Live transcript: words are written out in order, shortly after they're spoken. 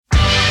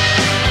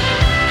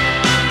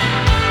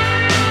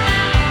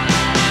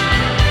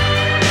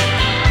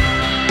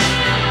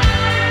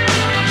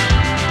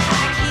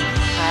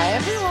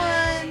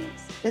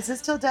This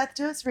is Till Death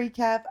Do Us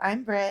Recap.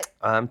 I'm Britt.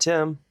 I'm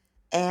Tim.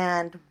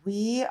 And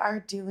we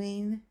are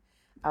doing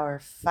our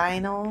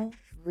final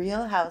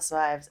Real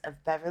Housewives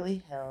of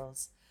Beverly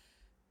Hills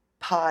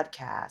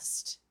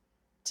podcast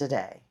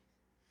today.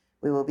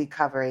 We will be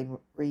covering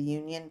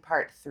Reunion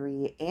Part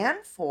 3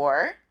 and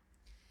 4.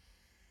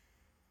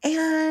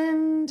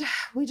 And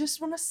we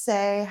just want to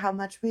say how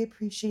much we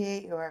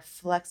appreciate your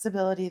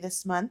flexibility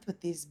this month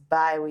with these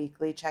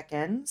bi-weekly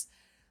check-ins.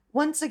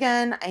 Once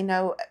again, I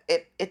know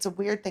it's a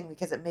weird thing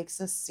because it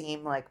makes us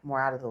seem like more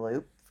out of the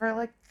loop for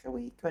like a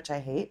week, which I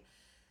hate.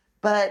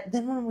 But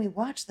then when we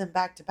watch them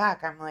back to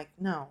back, I'm like,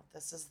 no,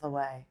 this is the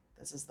way.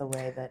 This is the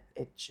way that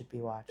it should be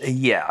watched.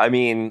 Yeah, I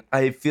mean,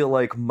 I feel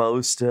like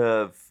most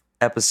of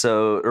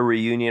episode or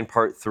Reunion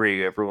Part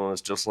 3, everyone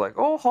was just like,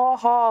 oh, ha,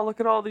 ha, look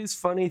at all these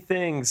funny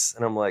things.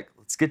 And I'm like,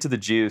 let's get to the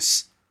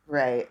juice.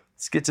 Right.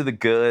 Let's get to the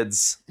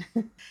goods.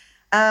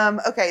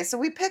 Okay, so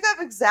we pick up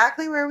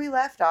exactly where we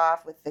left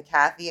off with the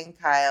Kathy and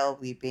Kyle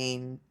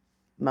weeping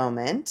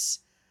moment.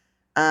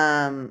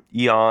 Yawn.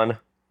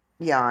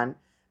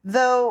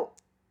 Though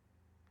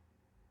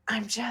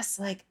I'm just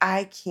like,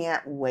 I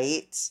can't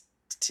wait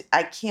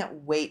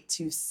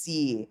to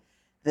see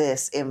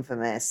this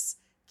infamous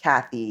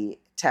Kathy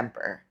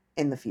temper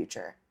in the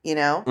future, you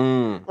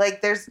know?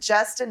 Like, there's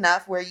just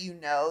enough where you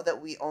know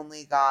that we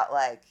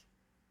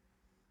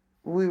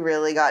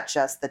really got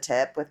just the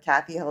tip with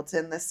Kathy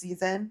Hilton this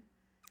season.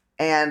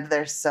 And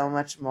there's so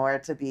much more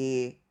to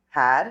be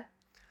had.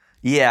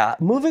 Yeah,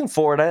 moving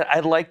forward,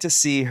 I'd like to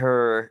see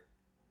her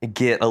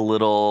get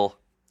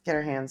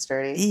her hands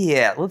dirty.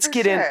 Yeah, let's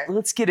get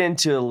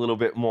into a little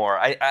bit more.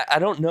 I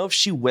don't know if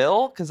she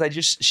will, because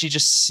she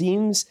just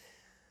seems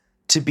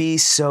to be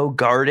so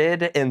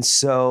guarded and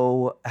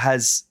so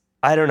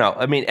I don't know.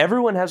 I mean,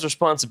 everyone has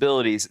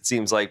responsibilities, it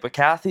seems like, but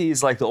Kathy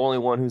is like the only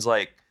one who's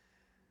like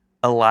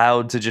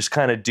allowed to just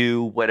kind of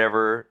do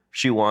whatever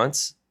she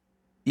wants.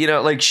 You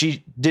know, like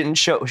she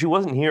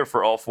wasn't here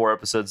for all 4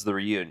 episodes of the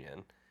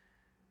reunion.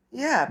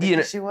 Yeah,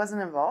 because she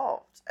wasn't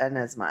involved in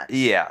as much.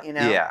 Yeah, you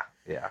know?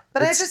 Yeah.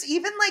 But I just,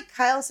 even like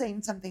Kyle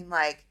saying something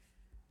like,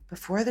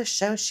 before the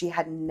show, she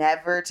had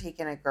never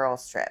taken a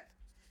girls trip.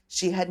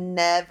 She had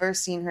never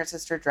seen her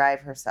sister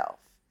drive herself.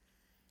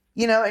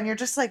 You know, and you're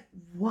just like,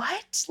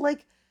 what?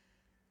 Like,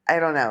 I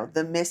don't know.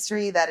 The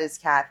mystery that is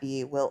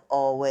Kathy will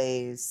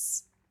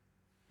always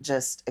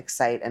just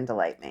excite and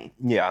delight me.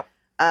 Yeah.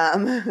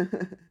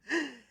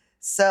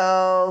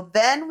 So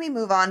then we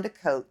move on to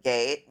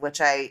Coatgate, which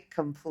I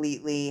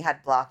completely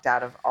had blocked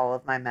out of all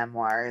of my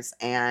memoirs,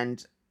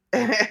 and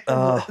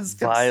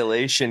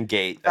Violation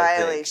Gate.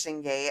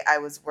 I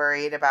was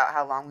worried about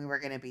how long we were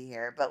going to be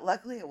here, but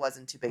luckily it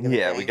wasn't too big of a thing.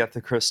 Yeah, we got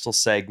the Crystal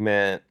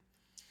segment.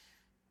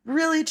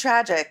 Really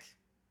tragic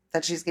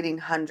that she's getting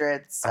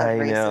hundreds of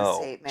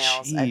racist hate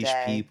mails a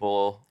day.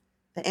 People.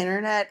 The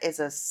internet is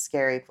a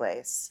scary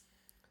place.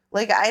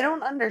 Like, I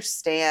don't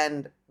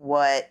understand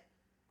what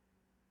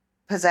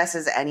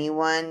possesses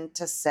anyone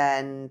to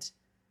send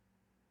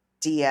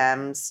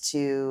DMs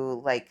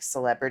to like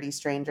celebrity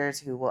strangers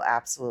who will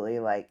absolutely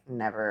like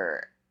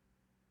never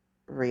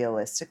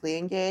realistically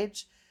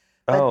engage.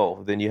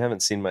 But, then you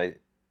haven't seen my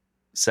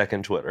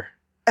second Twitter.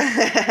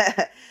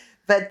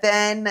 But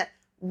then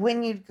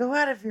when you go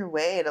out of your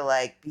way to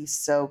like be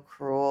so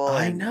cruel,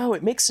 I know,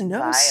 it makes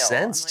no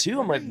sense too.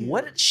 I'm like,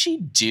 what did she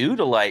do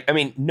to like? I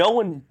mean, no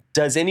one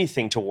does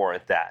anything to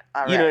warrant that.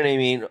 You know what I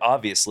mean?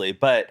 Obviously,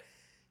 but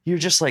you're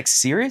just like,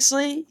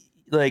 seriously,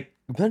 like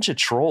a bunch of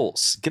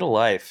trolls. Get a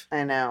life.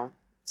 I know,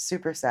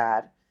 super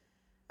sad.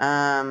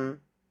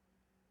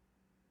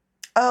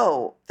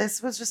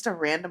 This was just a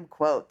random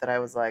quote that I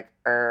was like,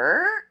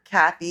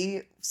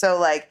 Kathy. So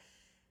like,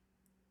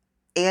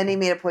 Andy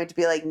made a point to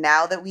be like,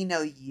 now that we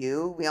know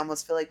you, we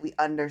almost feel like we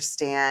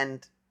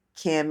understand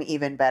Kim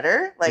even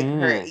better, like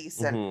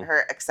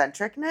her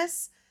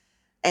eccentricness.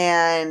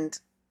 And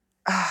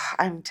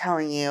I'm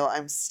telling you,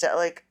 I'm still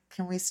like,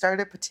 can we start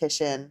a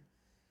petition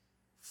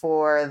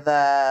for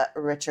the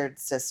Richard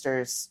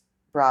Sisters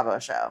Bravo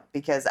show?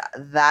 Because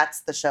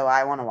that's the show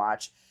I want to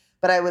watch.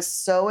 But I was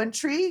so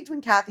intrigued when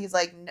Kathy's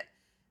like,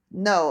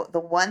 no, the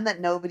one that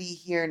nobody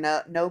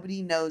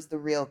knows the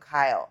real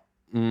Kyle.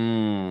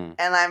 And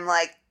I'm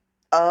like,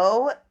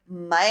 oh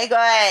my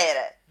God,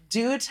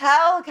 do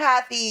tell,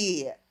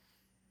 Kathy.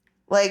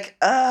 Like,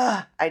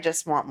 I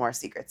just want more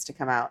secrets to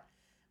come out.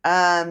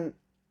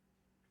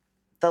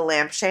 The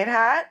lampshade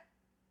hat.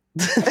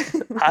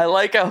 I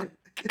like how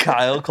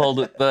Kyle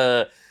called it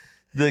the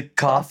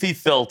coffee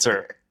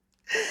filter.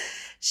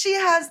 She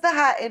has the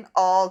hat in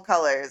all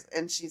colors,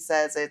 and she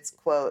says it's,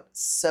 quote,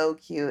 so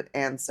cute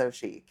and so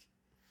chic.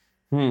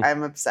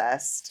 I'm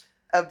obsessed.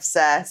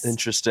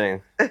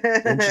 Interesting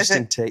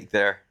take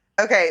there.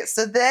 Okay,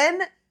 so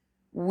then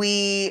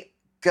we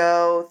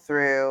go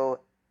through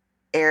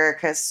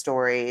Erica's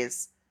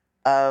stories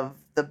of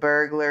the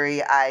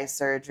burglary, eye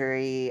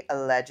surgery,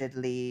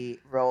 allegedly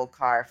roll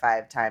car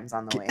 5 times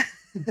on the way.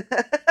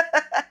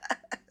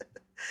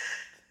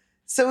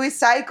 So we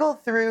cycle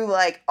through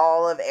like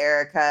all of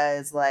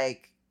Erica's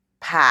like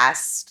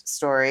past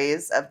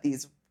stories of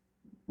these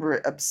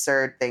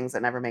absurd things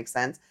that never make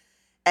sense.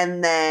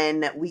 And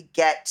then we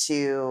get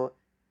to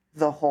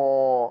the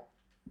whole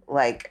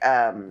like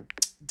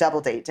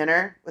double date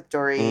dinner with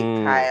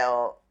Dorit,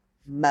 Kyle,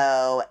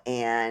 Mo,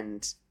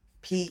 and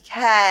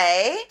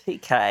PK.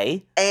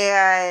 PK.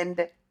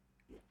 And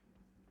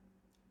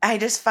I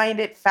just find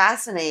it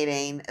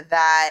fascinating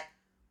that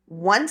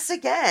once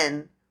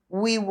again,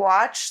 we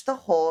watch the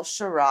whole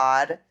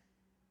charade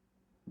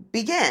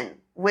begin,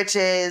 which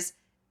is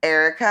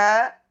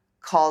Erica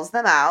calls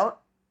them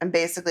out and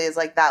basically is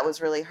like, that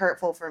was really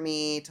hurtful for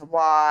me to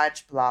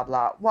watch, blah,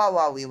 blah, wah,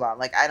 wah, wee, wah.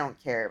 Like, I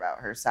don't care about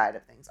her side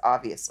of things,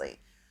 obviously.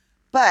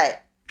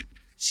 But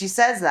she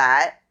says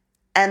that,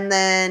 and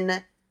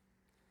then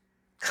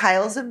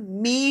Kyle's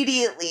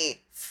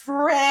immediately,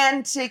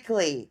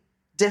 frantically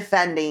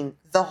defending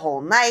the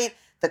whole night,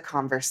 the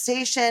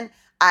conversation.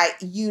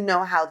 You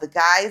know how the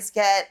guys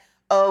get.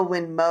 Oh,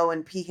 when Mo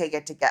and PK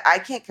get together, I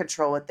can't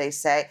control what they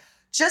say.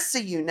 Just so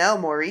you know,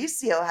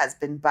 Mauricio has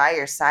been by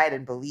your side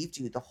and believed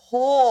you the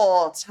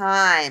whole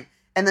time.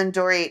 And then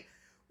Dorit,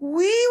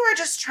 we were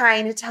just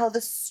trying to tell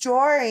the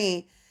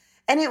story.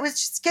 And it was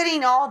just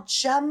getting all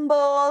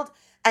jumbled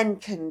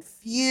and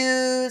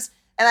confused.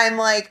 And I'm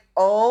like,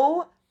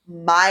 oh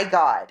my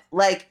God.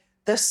 Like,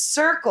 the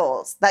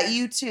circles that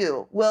you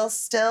two will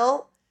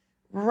still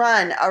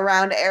run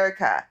around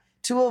Erica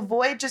to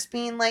avoid just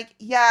being like,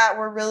 yeah,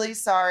 we're really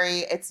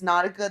sorry. It's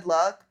not a good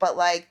look. But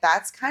like,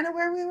 that's kind of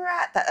where we were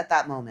at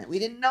that moment. We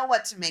didn't know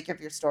what to make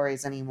of your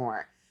stories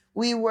anymore.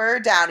 We were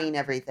doubting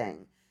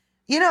everything.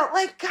 You know,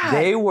 like, God.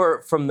 They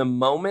were, from the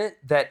moment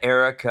that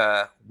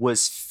Erica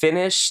was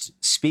finished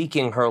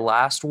speaking her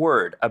last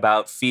word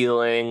about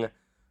feeling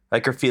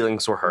like her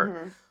feelings were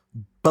hurt,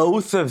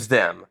 both of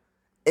them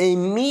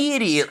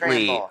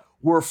immediately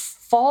were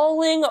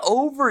falling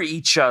over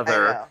each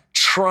other,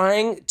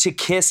 trying to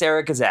kiss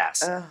Erica's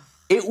ass. Ugh.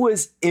 It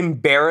was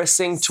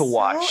embarrassing to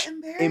watch.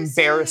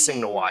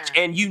 Embarrassing to watch.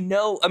 And you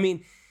know, I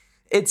mean,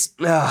 I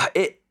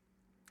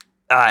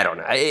don't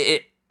know.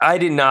 I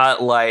did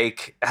not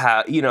like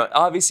how, you know,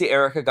 obviously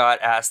Erica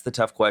got asked the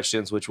tough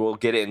questions, which we'll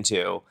get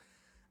into.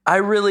 I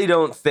really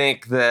don't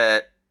think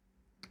that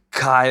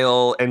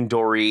Kyle and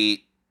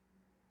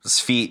Dorit's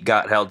feet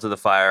got held to the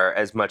fire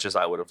as much as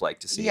I would have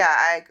liked to see. Yeah,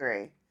 I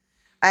agree.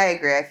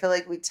 I feel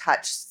like we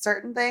touched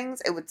certain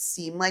things. It would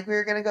seem like we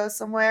were going to go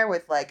somewhere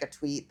with like a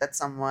tweet that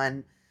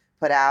someone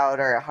put out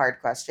or a hard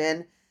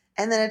question.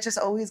 And then it just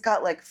always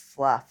got like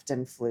fluffed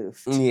and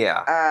floofed.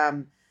 Yeah.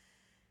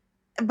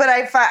 But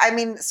I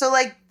mean, so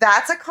like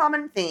that's a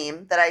common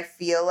theme that I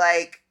feel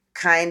like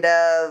kind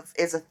of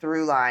is a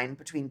through line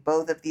between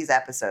both of these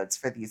episodes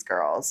for these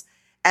girls.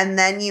 And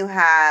then you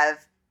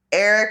have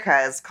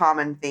Erica's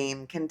common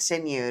theme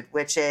continued,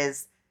 which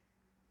is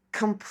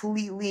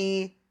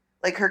completely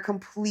like her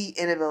complete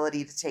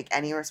inability to take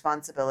any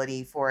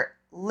responsibility for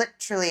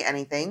literally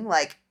anything,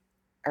 like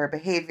her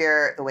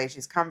behavior, the way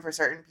she's come for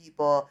certain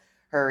people,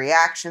 her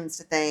reactions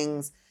to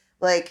things,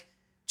 like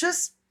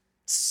just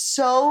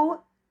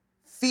so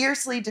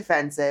fiercely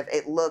defensive.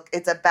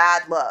 It's a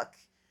bad look.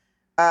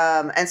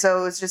 And so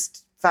it was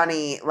just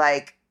funny,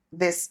 like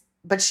this,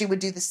 but she would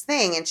do this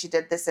thing, and she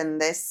did this in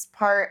this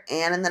part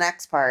and in the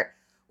next part,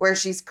 where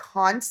she's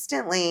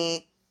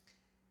constantly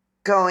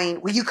going,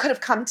 well, you could have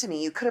come to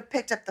me. You could have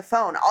picked up the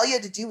phone. All you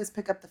had to do was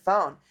pick up the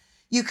phone.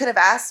 You could have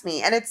asked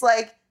me. And it's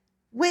like,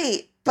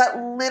 wait, but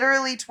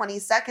literally 20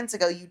 seconds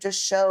ago, you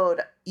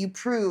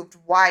proved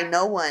why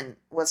no one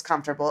was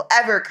comfortable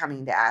ever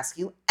coming to ask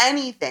you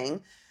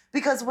anything.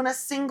 Because when a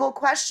single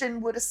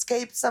question would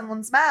escape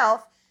someone's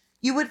mouth,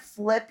 you would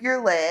flip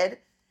your lid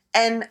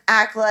and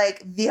act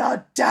like the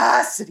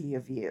audacity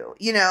of you,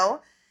 you know?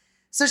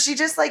 So she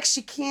just like,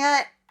 she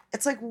can't,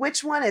 it's like,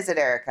 which one is it,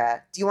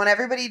 Erica? Do you want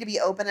everybody to be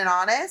open and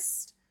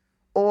honest?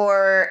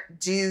 Or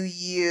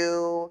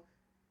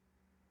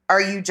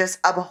are you just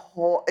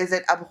is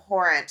it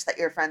abhorrent that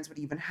your friends would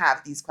even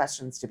have these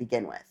questions to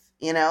begin with,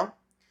 you know?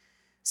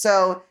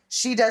 So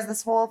she does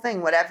this whole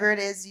thing, whatever it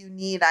is you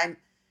need,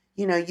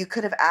 you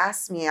could have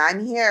asked me,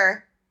 I'm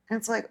here. And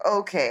it's like,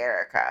 okay,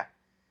 Erica.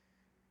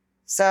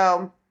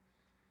 So,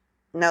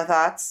 no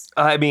thoughts?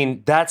 I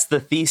mean, that's the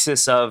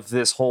thesis of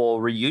this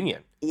whole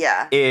reunion.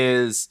 Yeah.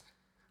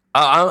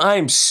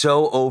 I'm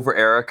so over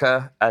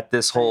Erica at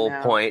this whole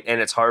point,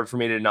 and it's hard for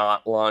me to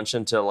not launch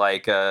into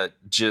like a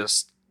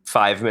just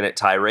 5-minute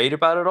tirade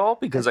about it all,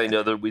 because I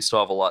know that we still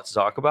have a lot to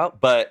talk about.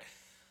 But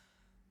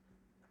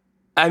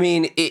I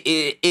mean,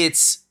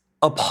 it's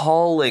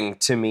appalling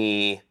to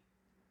me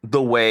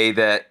the way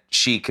that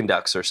she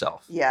conducts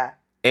herself. Yeah.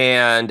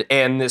 And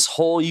this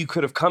whole, you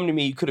could have come to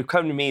me.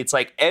 It's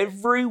like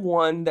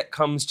everyone that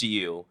comes to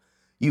you,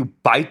 you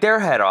bite their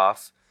head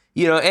off,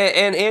 you know,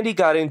 and Andy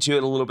got into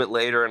it a little bit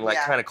later and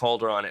kind of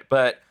called her on it.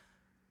 But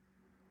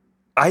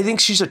I think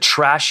she's a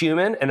trash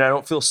human, and I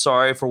don't feel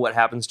sorry for what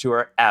happens to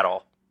her at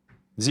all.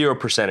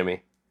 0% of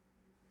me.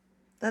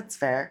 That's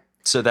fair.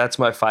 So that's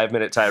my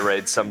 5-minute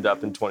tirade summed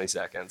up in 20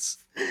 seconds.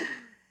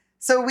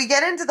 So we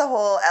get into the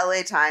whole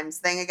LA Times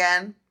thing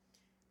again.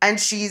 And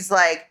she's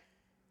like,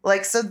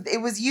 so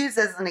it was used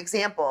as an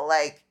example,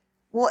 like,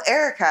 Well,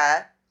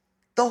 Erica,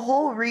 the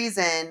whole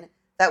reason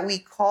that we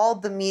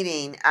called the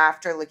meeting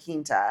after La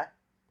Quinta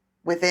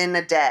within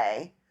a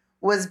day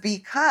was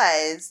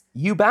because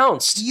You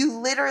bounced. you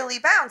literally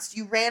bounced.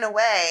 You ran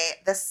away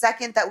the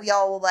second that we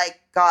all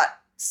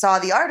saw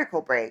the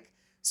article break.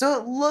 So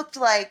it looked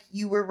like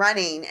you were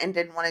running and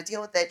didn't want to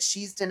deal with it.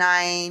 She's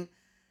denying.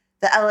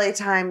 The LA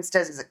Times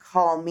doesn't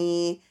call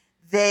me.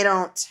 They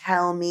don't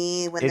tell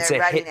me when It's they're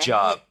a writing hit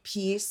job. hit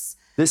piece.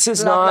 This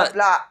is blah, not.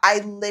 blah, blah. I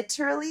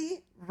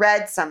literally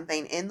read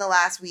something in the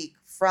last week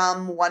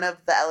from one of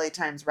the LA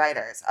Times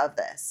writers of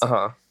this.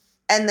 Uh-huh.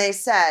 And they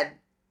said,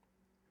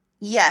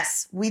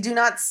 yes, we do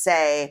not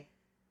say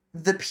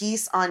the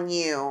piece on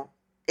you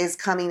is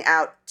coming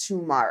out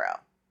tomorrow.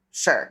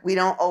 Sure, we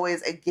don't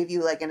always give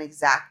you like an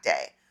exact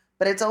day,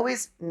 but it's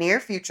always near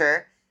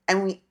future,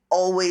 and we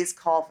always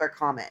call for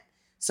comment.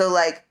 So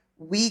like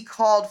we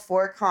called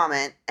for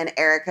comment and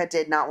Erica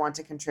did not want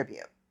to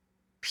contribute,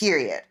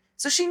 period.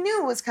 So she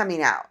knew it was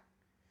coming out.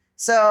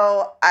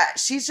 So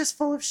she's just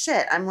full of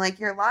shit. I'm like,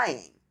 you're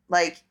lying.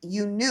 Like,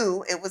 you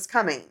knew it was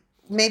coming.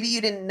 Maybe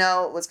you didn't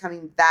know it was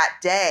coming that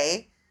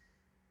day.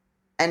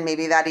 And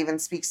maybe that even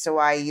speaks to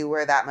why you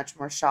were that much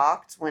more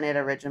shocked when it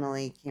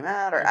originally came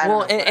out. Or I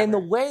don't know. And the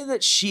way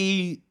that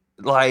she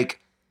like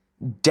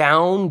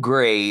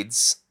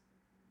downgrades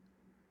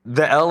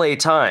the LA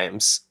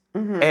Times,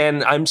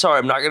 and I'm sorry,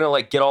 I'm not gonna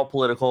like get all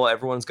political.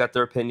 Everyone's got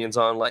their opinions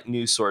on like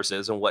news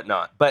sources and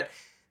whatnot. But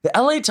the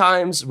LA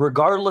Times,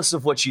 regardless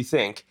of what you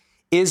think,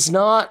 is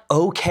not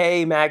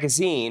OK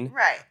magazine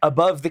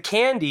above the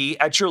candy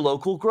at your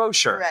local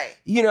grocer. Right.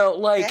 You know,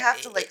 like they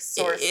have to like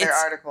source their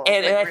articles.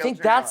 And like I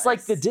think that's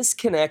like the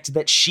disconnect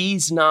that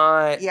she's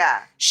not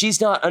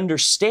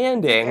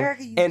understanding.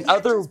 Erica, you and can't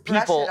other just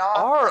brush people it off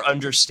are like it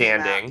just came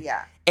out. understanding.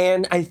 Yeah.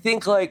 And I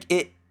think like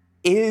it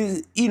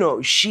is, you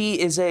know, she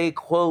is a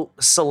quote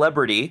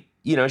celebrity,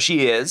 you know,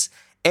 she is.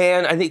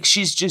 And I think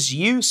she's just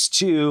used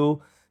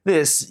to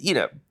this, you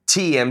know,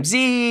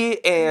 TMZ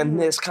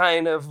and this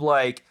kind of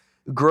like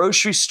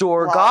grocery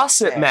store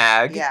gossip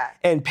mag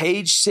and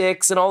Page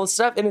Six and all this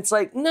stuff. And it's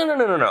like,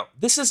 no.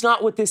 This is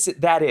not what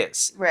that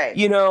is. Right.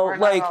 You know, we're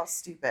like not all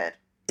stupid.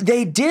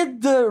 They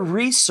did the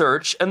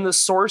research and the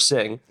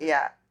sourcing.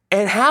 Yeah.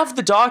 And have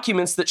the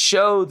documents that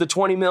show the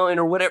 20 million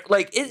or whatever.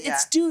 Like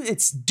it's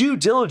due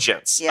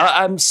diligence. Yeah.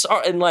 I'm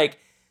sorry. And like,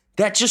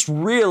 that just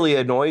really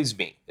annoys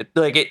me. It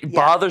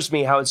bothers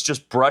me how it's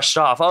just brushed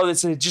off. Oh,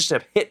 it's just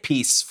a hit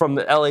piece from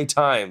the LA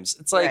Times.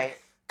 It's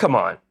like, come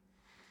on.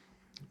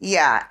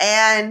 Yeah.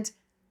 And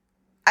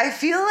I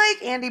feel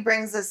like Andy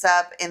brings this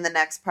up in the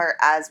next part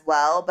as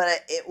well.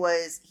 But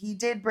he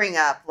did bring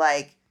up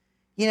like,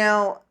 you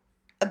know,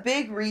 a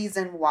big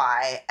reason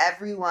why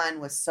everyone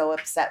was so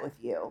upset with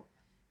you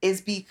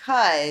is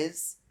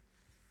because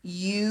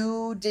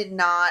you did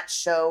not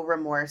show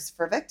remorse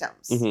for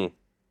victims. Mm-hmm.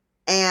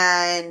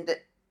 And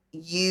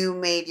you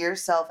made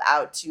yourself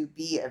out to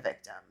be a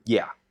victim.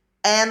 Yeah.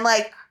 And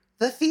like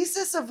the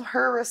thesis of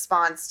her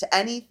response to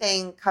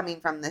anything coming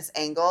from this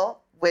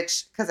angle,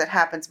 which, because it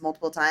happens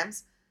multiple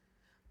times,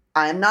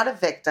 I'm not a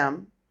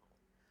victim.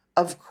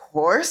 Of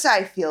course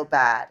I feel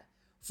bad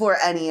for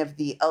any of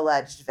the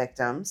alleged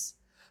victims.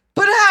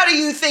 But how do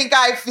you think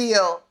I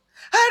feel?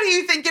 How do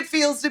you think it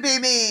feels to be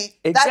me?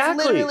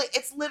 Exactly.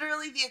 It's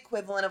literally the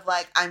equivalent of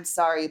like, I'm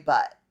sorry,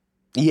 but.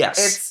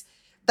 Yes.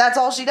 That's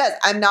all she does.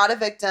 I'm not a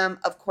victim.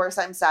 Of course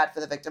I'm sad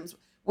for the victims,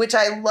 which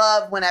I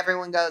love when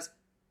everyone goes,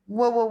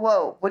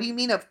 whoa. What do you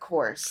mean, of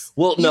course?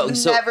 Well, you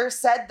never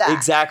said that.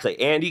 Exactly.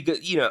 Andy,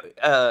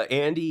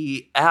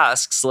 Andy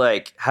asks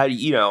like, how do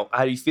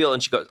you feel?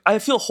 And she goes, I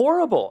feel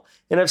horrible.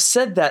 And I've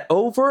said that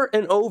over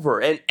and over.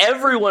 And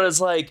everyone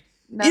is like,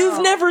 no,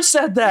 you've never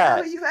said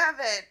that. No, you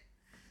haven't.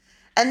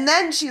 And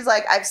then she's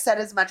like, I've said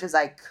as much as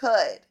I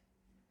could.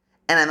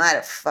 And I might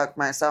have fucked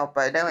myself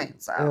by doing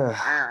so.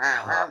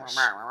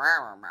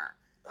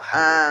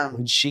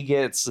 When she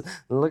gets,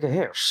 look at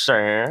here,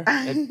 sir.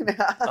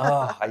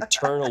 I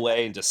turn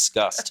away in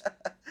disgust.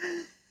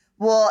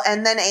 Well,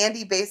 and then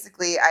Andy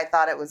basically, I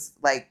thought it was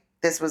like,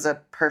 this was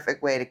a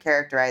perfect way to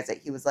characterize it.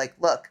 He was like,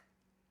 look,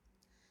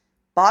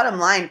 bottom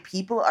line,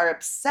 people are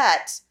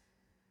upset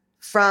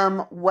from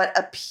what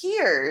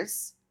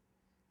appears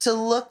to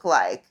look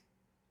like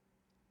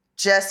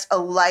just a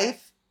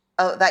life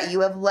that you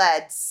have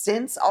led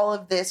since all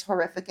of this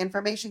horrific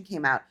information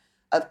came out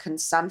of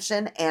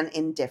consumption and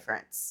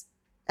indifference.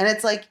 And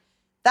it's like,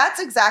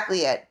 that's exactly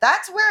it.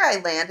 That's where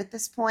I land at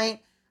this point.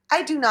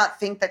 I do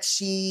not think that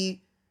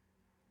she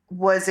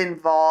was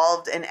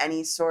involved in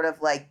any sort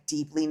of like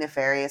deeply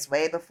nefarious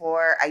way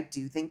before. I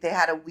do think they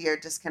had a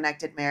weird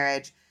disconnected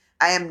marriage.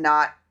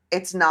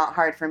 It's not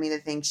hard for me to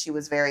think she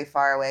was very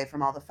far away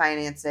from all the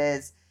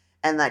finances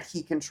and that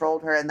he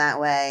controlled her in that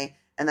way.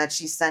 And that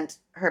she sent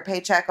her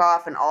paycheck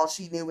off and all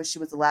she knew was she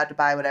was allowed to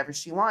buy whatever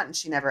she wanted and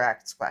she never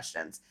asked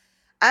questions.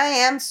 I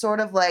am sort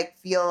of like,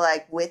 feel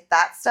like with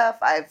that stuff,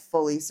 I've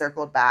fully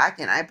circled back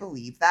and I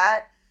believe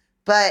that.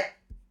 But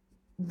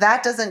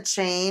that doesn't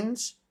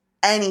change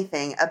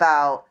anything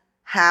about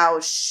how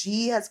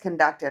she has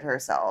conducted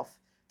herself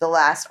the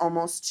last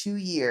almost 2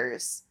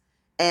 years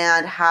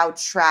and how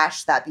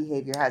trash that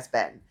behavior has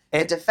been. The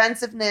And-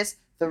 defensiveness,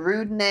 the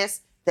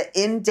rudeness, the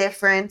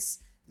indifference,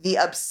 the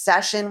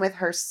obsession with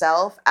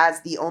herself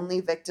as the only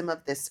victim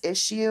of this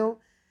issue.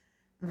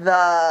 You would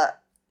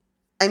have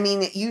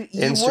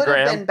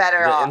been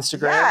better off.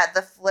 Instagram. Yeah,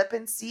 the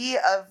flippancy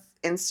of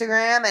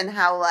Instagram and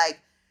how,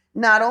 like,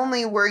 not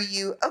only were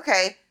you,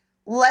 okay,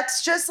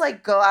 let's just,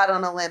 like, go out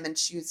on a limb and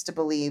choose to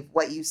believe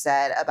what you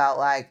said about,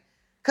 like,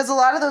 because a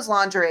lot of those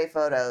lingerie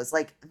photos,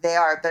 like,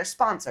 they're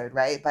sponsored,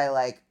 right, by,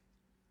 like,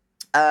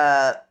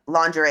 a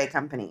lingerie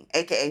company,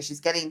 aka she's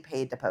getting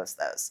paid to post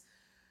those.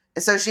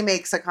 So she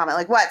makes a comment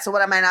like, what? So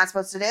what am I not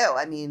supposed to do?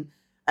 I mean,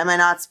 am I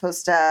not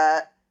supposed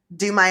to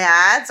do my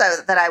ads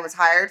that I was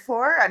hired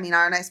for? I mean,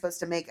 aren't I supposed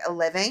to make a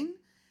living?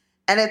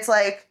 And it's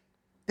like,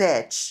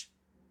 bitch,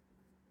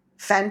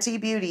 Fenty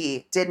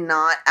Beauty did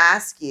not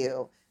ask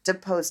you to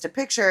post a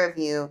picture of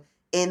you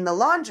in the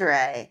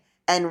lingerie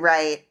and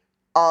write,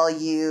 all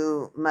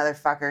you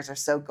motherfuckers are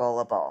so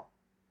gullible.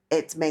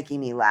 It's making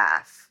me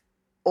laugh.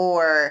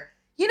 Or,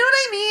 you know what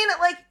I mean?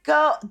 Like,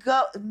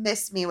 go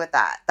miss me with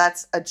that.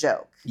 That's a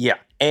joke. Yeah.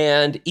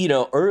 And,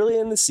 early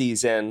in the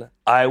season,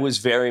 I was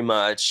very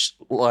much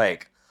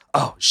like,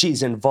 oh,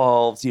 she's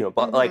involved,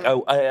 but like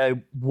I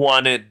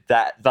wanted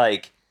that,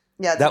 like.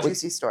 Yeah, it's a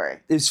juicy story.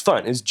 It was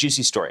fun. It was a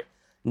juicy story.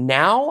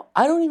 Now,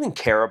 I don't even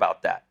care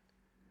about that.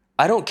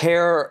 I don't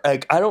care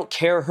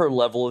her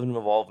level of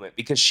involvement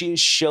because she has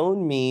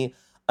shown me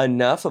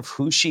enough of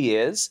who she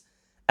is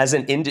as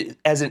an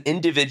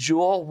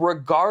individual,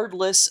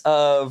 regardless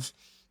of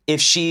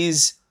if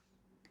she's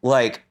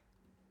like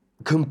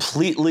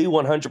completely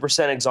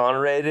 100%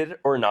 exonerated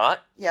or not.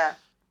 Yeah.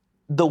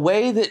 The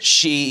way that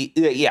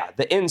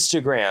the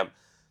Instagram,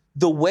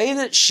 the way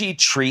that she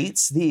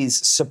treats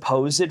these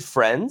supposed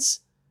friends,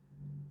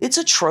 it's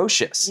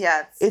atrocious.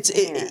 Yeah.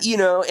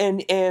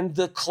 And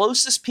the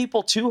closest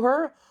people to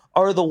her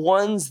are the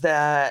ones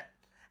that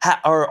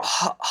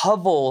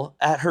hovel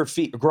at her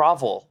feet,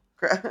 grovel.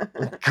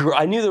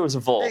 I knew there was a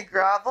vul. They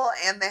grovel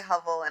and they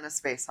hovel in a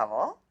space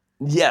hovel.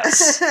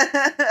 Yes.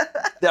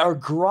 They are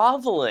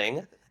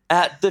groveling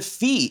at the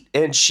feet,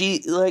 and she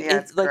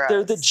it's like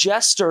they're the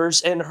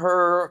jesters in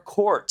her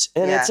court,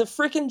 and it's a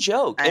freaking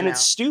joke, and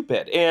it's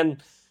stupid.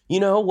 And you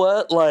know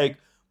what? Like,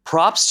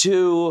 props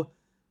to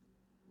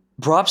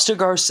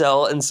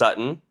Garcelle and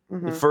Sutton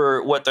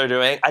for what they're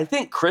doing. I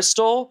think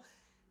Crystal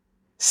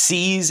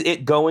sees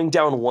it going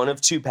down one of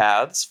two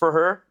paths for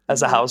her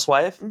as a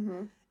housewife,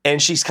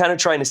 and she's kind of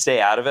trying to stay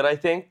out of it. I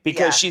think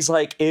because she's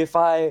like,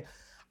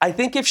 I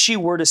think if she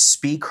were to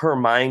speak her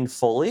mind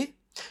fully,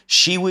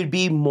 she would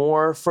be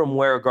more from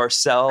where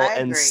Garcelle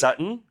and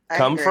Sutton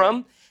come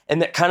from.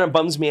 And that kind of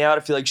bums me out.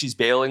 I feel like she's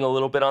bailing a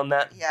little bit on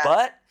that. Yeah.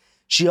 But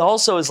she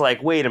also is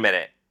like, wait a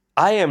minute.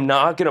 I am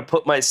not going to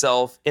put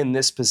myself in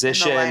this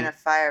position. In the line of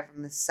fire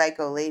from this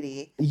psycho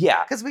lady.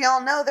 Yeah. Because we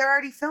all know they're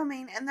already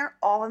filming and they're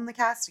all in the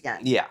cast again.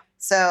 Yeah.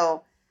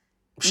 So,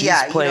 she's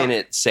playing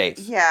it safe.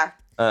 Yeah.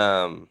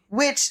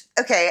 Which,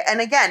 okay, and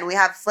again, we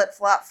have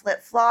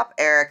flip-flop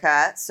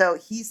Erica. So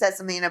he says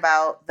something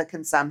about the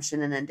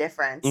consumption and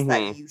indifference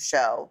that you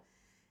show.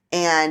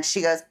 And she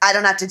goes, I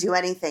don't have to do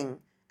anything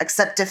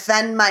except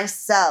defend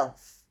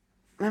myself.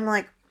 And I'm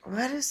like,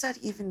 what does that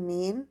even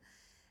mean?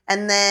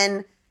 And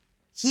then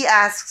he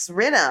asks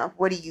Rinna,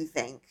 what do you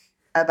think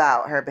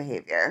about her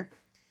behavior?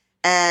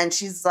 And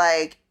she's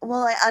like,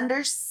 well, I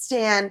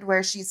understand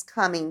where she's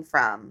coming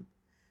from.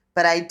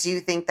 But I do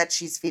think that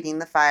she's feeding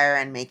the fire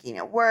and making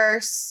it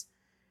worse.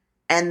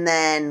 And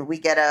then we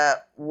get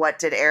what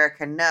did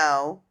Erica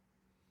know?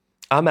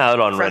 I'm out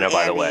on Rinna,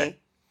 by the way.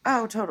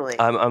 Oh, totally.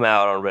 I'm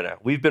out on Rinna.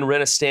 We've been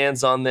Rinna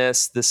stands on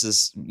this. This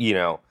is,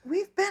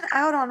 We've been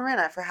out on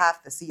Rinna for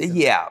half the season.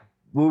 Yeah.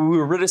 We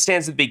were Rinna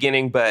stands at the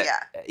beginning, but,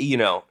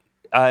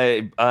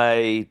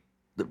 I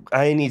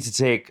need to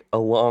take a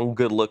long,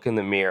 good look in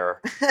the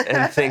mirror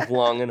and think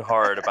long and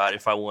hard about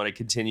if I want to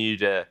continue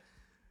to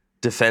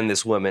defend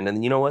this woman.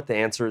 And you know what? The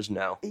answer is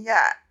no.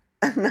 Yeah.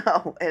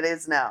 No, it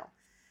is no.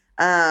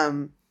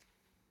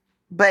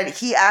 But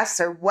he asks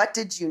her, what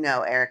did you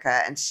know,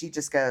 Erica? And she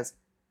just goes,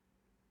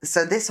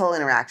 so this whole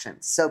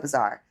interaction, so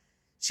bizarre.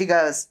 She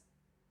goes,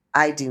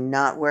 I do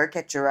not work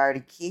at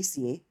Girardi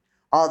Kesey.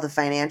 All the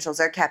financials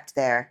are kept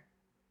there.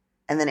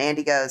 And then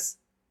Andy goes,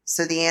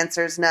 so the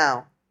answer is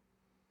no.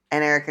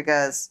 And Erica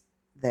goes,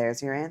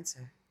 there's your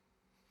answer.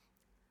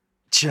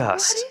 What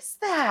is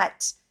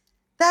that?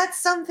 That's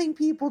something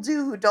people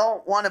do who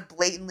don't want to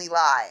blatantly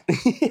lie.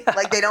 Yeah.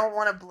 Like, they don't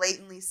want to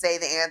blatantly say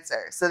the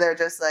answer. So they're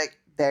just like,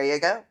 there you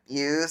go.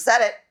 You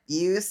said it.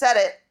 You said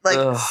it.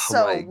 Like,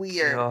 so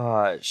weird.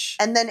 Gosh.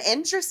 And then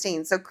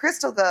interesting. So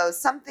Crystal goes,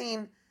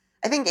 something,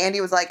 I think Andy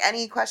was like,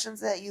 any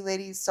questions that you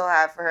ladies still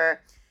have for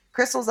her?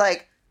 Crystal's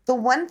like, the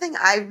one thing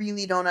I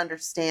really don't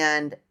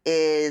understand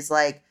is,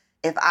 like,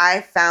 if I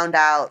found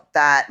out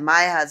that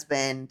my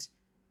husband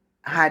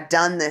had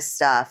done this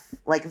stuff,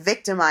 like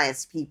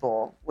victimized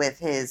people with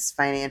his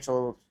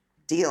financial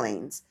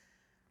dealings,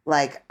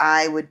 like,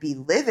 I would be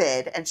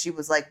livid. And she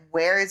was like,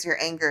 where is your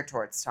anger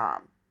towards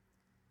Tom?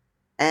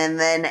 And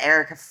then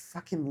Erica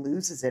fucking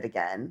loses it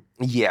again.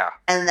 Yeah.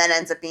 And then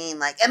ends up being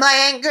like, am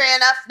I angry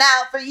enough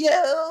now for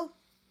you?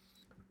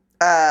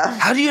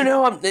 How do you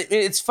know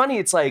it's funny.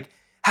 It's like,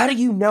 how do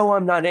you know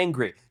I'm not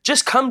angry?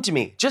 Just come to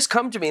me. Just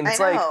come to me. And it's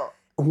like,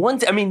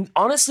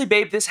 honestly,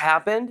 babe, this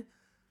happened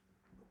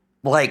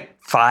like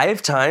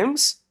 5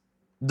 times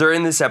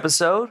during this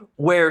episode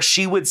where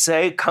she would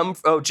say,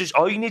 just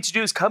all you need to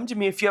do is come to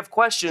me if you have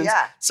questions.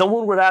 Yeah.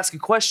 Someone would ask a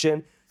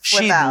question.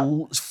 She'd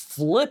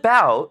flip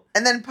out.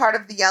 And then part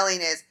of the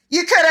yelling is,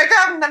 you could have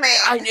come to me.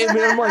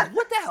 I'm like,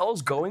 what the hell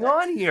is going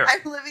on here?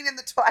 I'm living in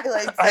the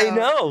Twilight Zone. I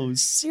know.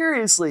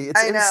 Seriously.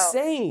 It's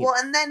insane. Well,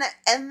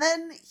 and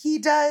then he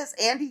does,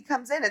 Andy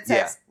comes in and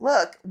says,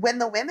 look, when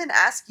the women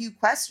ask you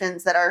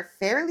questions that are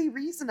fairly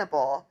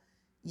reasonable,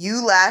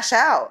 you lash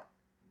out.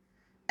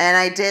 And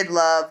I did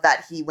love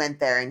that he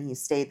went there and he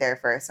stayed there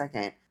for a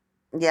second.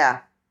 Yeah.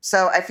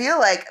 So I feel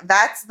like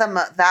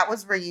that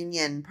was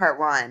reunion part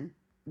 1.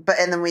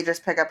 And then we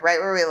just pick up right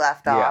where we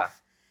left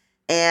off.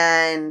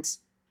 And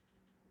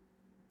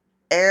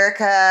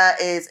Erica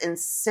is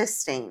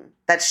insisting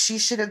that she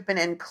should have been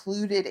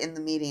included in the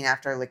meeting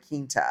after La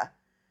Quinta,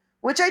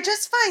 which I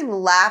just find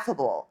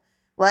laughable.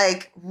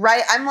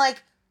 I'm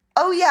like,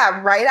 oh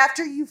yeah, right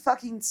after you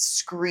fucking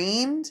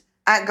screamed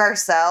at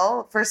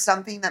Garcelle for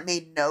something that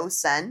made no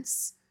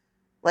sense,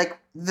 like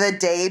the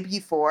day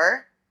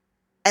before,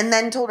 and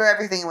then told her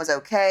everything was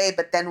okay,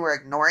 but then we're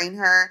ignoring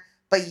her.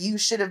 But you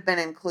should have been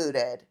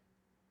included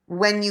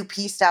when you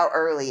pieced out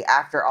early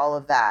after all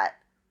of that,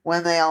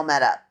 when they all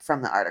met up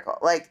from the article.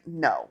 Like,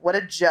 no, what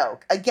a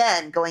joke.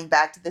 Again, going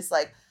back to this,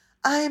 like,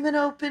 I'm an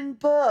open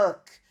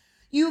book.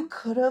 You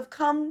could have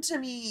come to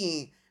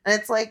me. And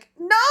it's like,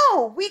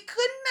 no, we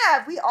couldn't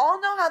have. We all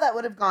know how that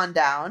would have gone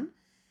down.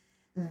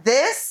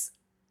 This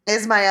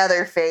is my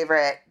other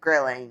favorite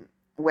grilling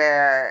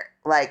where,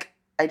 like,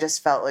 I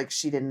just felt like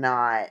she did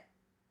not,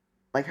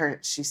 like,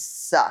 she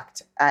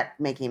sucked at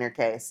making her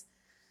case.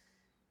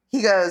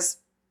 He goes,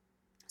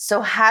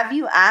 so have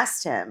you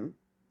asked him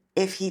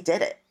if he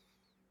did it?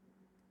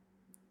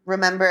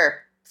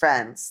 Remember,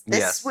 friends,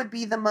 this would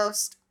be the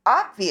most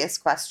obvious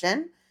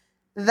question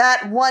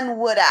that one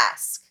would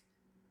ask,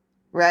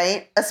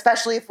 right?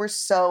 Especially if we're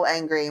so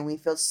angry and we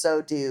feel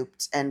so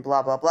duped and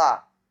blah, blah, blah.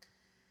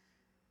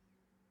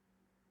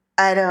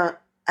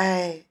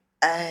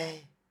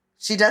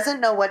 She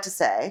doesn't know what to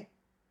say.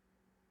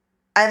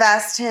 I've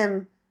asked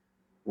him,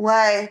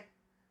 why?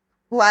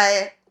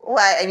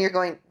 And you're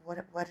going,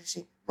 what is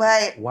she?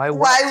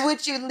 Why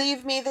would you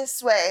leave me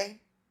this way?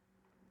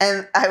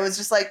 And I was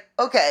just like,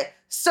 okay,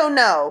 so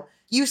no,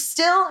 you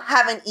still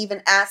haven't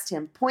even asked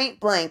him point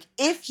blank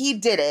if he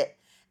did it.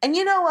 And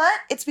you know what?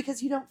 It's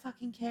because you don't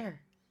fucking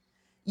care.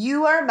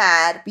 You are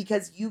mad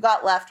because you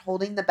got left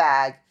holding the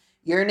bag.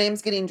 Your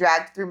name's getting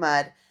dragged through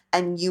mud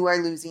and you are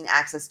losing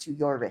access to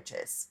your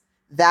riches.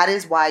 That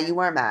is why you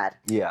are mad.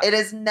 Yeah. It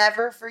has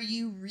never for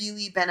you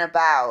really been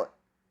about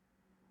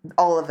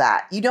all of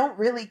that. You don't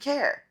really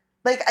care.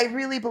 Like, I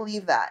really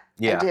believe that.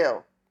 Yeah. I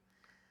do.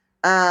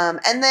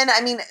 And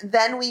then,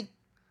 then we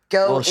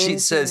go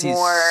into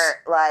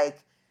more, like,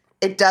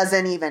 it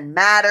doesn't even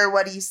matter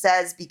what he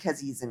says because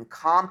he's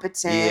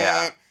incompetent.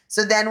 Yeah.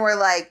 So then we're,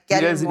 like,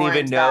 getting more into He doesn't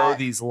even know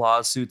these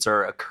lawsuits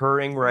are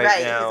occurring right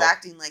now. Right, he's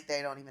acting like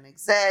they don't even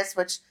exist,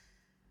 which,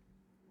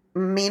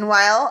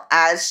 meanwhile,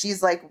 as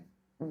she's, like,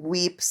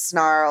 weep,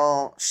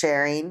 snarl,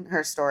 sharing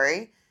her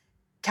story,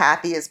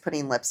 Kathy is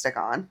putting lipstick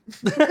on.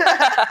 Which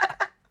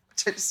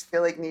I just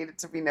feel like needed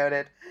to be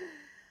noted.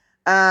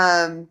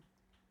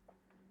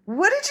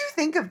 What did you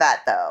think of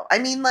that, though?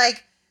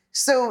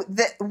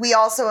 We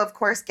also, of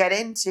course, get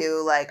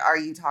into, like, are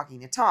you talking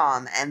to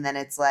Tom? And then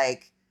it's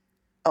like,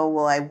 oh,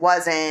 well, I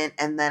wasn't.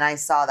 And then I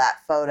saw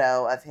that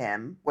photo of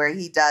him where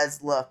he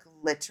does look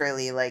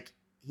literally like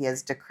he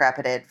has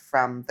decrepited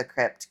from the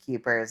Crypt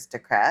Keeper's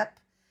decrep.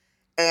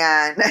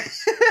 And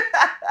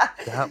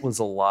that was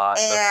a lot.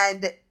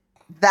 And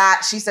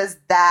that, she says,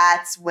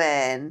 that's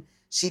when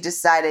she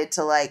decided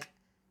to, like,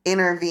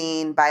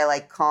 intervene by,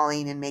 like,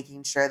 calling and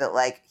making sure that,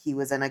 like, he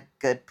was in a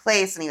good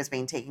place and he was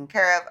being taken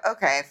care of.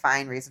 Okay,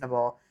 fine,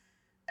 reasonable.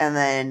 And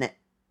then,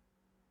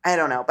 I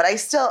don't know, but I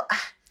still,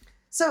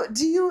 so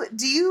do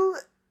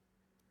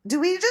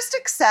we just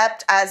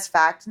accept as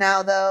fact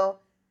now, though,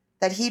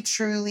 that he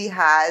truly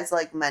has,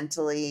 like,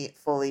 mentally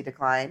fully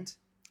declined?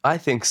 I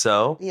think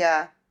so.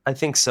 Yeah. I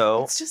think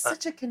so. It's just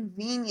such a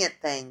convenient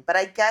thing. But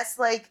I guess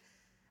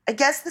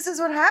this is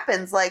what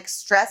happens. Like,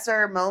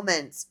 stressor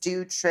moments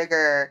do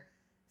trigger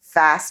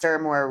faster,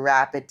 more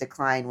rapid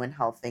decline when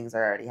health things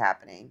are already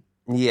happening.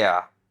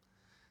 Yeah.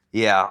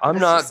 Yeah. I'm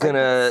not going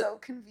to. It's so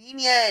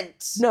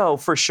convenient. No,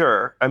 for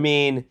sure. I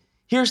mean,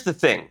 here's the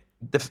thing.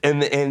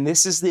 And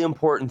this is the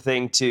important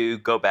thing to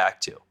go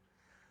back to.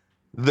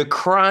 The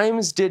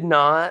crimes did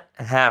not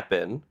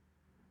happen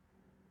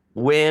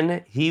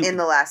when he... In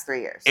the last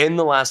 3 years. In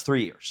the last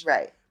 3 years.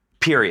 Right.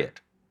 Period.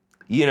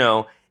 You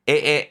know,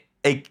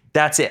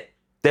 that's it.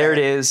 There right.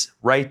 It is,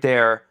 right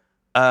there.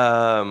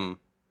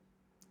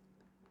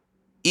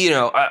 You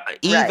know,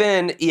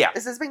 even... Right. Yeah.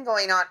 This has been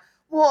going on.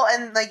 Well,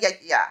 and like,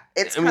 yeah,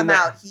 it's I mean, come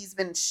out. He's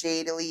been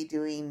shadily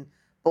doing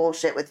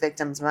bullshit with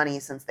victims' money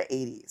since the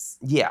 80s.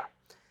 Yeah.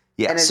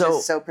 Yeah. And is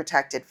just so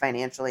protected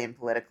financially and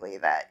politically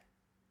that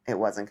it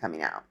wasn't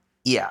coming out.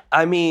 Yeah.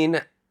 I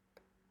mean,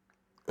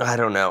 I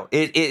don't know.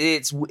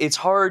 It's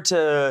hard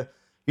to,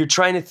 you're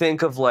trying to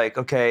think of like,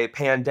 okay,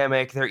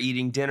 pandemic, they're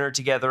eating dinner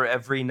together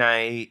every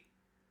night.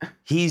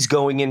 He's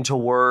going into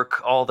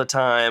work all the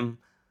time.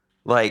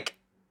 Like,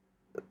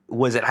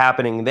 was it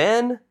happening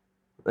then?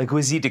 Like,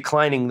 was he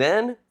declining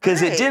then?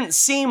 Because it didn't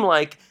seem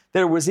like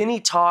there was any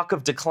talk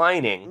of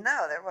declining.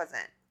 No, there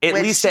wasn't. At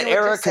least at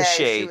Erica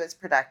Shea. She was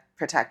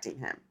protecting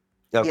him.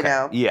 Okay. You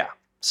know? Yeah.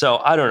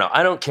 So I don't know.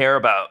 I don't care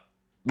about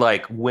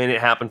like when it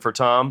happened for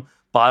Tom.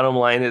 Bottom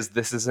line is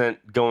this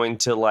isn't going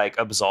to like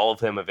absolve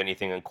him of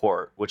anything in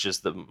court, which is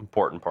the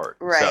important part.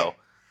 Right. So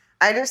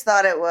I just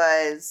thought it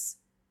was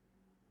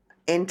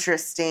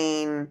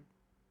interesting.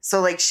 So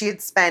like she had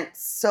spent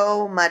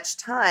so much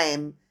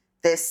time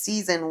this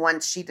season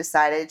once she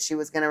decided she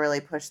was going to really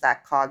push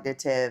that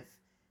cognitive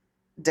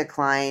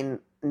decline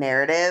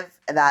narrative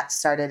that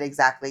started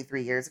exactly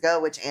 3 years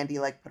ago, which Andy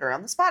like put her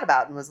on the spot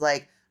about and was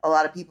like, a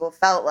lot of people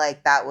felt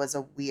like that was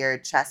a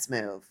weird chess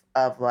move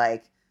of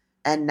like,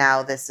 and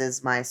now this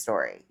is my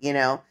story, you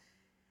know?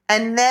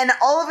 And then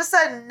all of a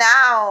sudden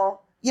now,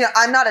 you know,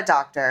 I'm not a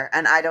doctor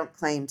and I don't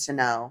claim to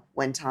know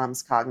when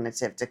Tom's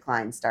cognitive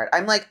decline started.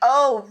 I'm like,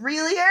 oh,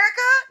 really,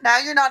 Erica? Now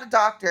you're not a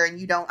doctor and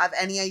you don't have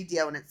any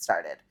idea when it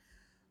started.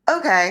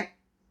 Okay.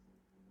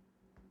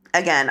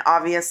 Again,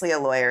 obviously a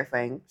lawyer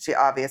thing. She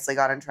obviously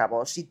got in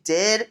trouble. She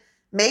did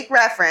make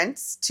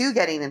reference to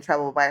getting in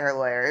trouble by her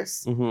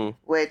lawyers,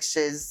 which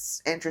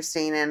is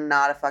interesting and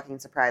not a fucking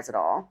surprise at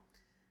all.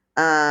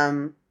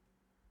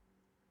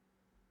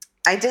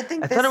 I did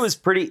think I thought it was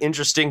pretty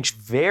interesting.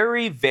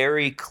 Very,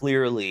 very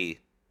clearly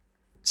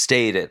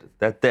stated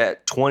that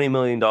 $20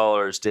 million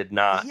did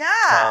not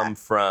come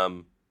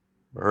from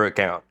her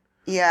account.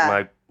 Yeah.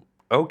 Like,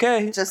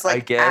 okay. Just like I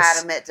guess.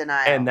 Adamant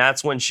denial. And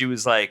that's when she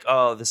was like,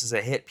 oh, this is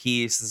a hit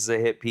piece. This is a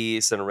hit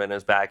piece. And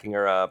Rinna's backing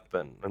her up.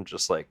 And I'm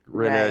just like,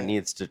 Rinna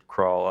needs to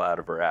crawl out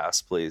of her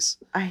ass, please.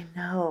 I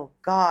know.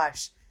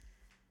 Gosh.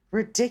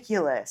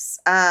 Ridiculous.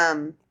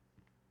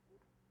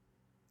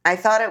 I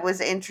thought it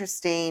was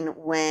interesting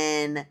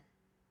when,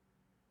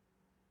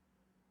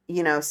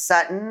 you know,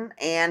 Sutton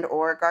and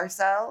or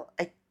Garcelle,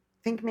 I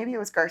think maybe it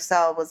was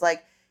Garcelle, was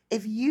like, to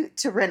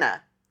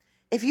Rinna,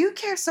 if you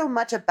care so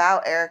much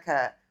about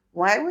Erica,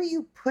 why were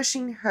you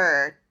pushing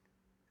her,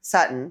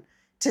 Sutton,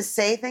 to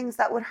say things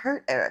that would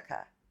hurt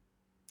Erica?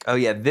 Oh,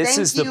 yeah. This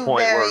is the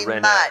point where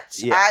Rinna...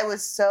 Much. Yeah. I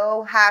was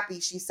so happy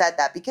she said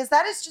that because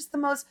that is just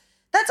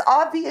that's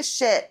obvious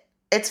shit.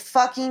 It's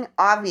fucking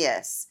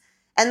obvious.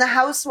 And the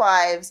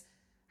housewives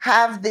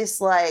have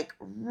this like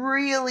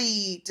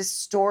really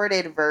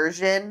distorted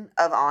version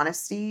of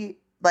honesty,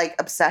 like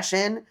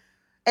obsession.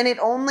 And it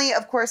only,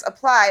 of course,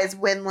 applies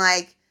when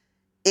like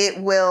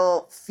it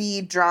will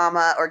feed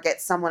drama or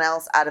get someone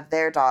else out of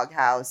their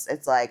doghouse.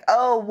 It's like,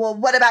 oh, well,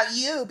 what about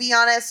you? Be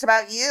honest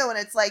about you. And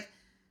it's like,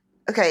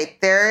 okay,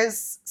 there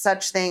is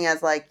such thing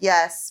as like,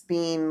 yes,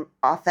 being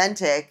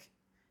authentic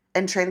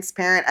and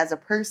transparent as a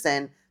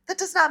person. That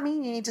does not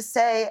mean you need to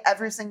say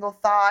every single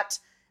thought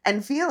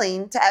and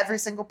feeling to every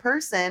single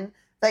person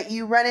that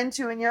you run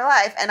into in your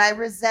life. And I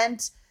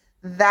resent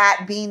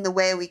that being the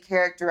way we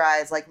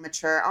characterize like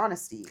mature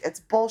honesty.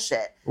 It's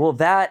bullshit. Well,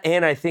 that,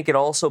 and I think it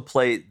also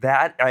played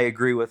that I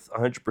agree with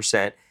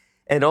 100%.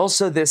 And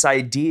also this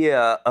idea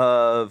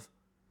of,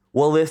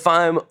 well, if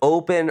I'm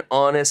open,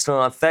 honest, and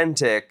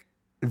authentic,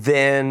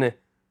 then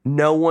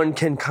no one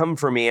can come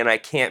for me and I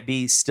can't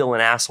be still an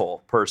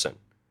asshole person.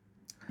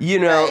 You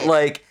know,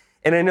 like,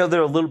 and I know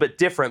they're a little bit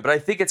different, but I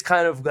think it's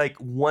kind of like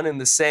one and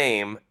the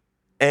same.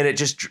 And it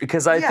just,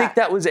 because I think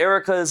that was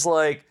Erica's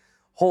like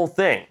whole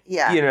thing.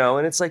 Yeah. You know,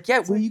 and it's like,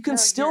 well, you can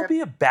still be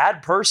a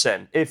bad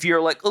person if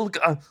you're like, oh, look,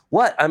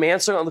 what? I'm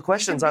answering all the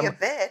questions. I'm a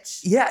bitch.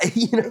 Yeah.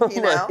 You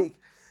know?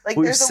 Like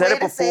we've said it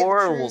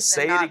before and we'll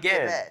say it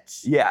again.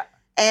 Yeah.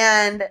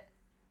 And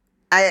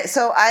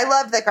I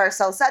love that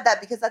Garcelle said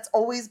that because that's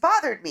always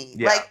bothered me.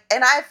 Yeah. Like,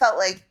 and I felt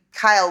like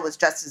Kyle was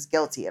just as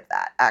guilty of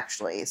that,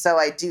 actually. So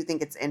I do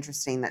think it's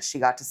interesting that she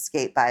got to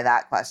skate by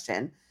that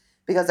question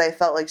because I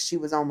felt like she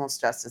was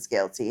almost just as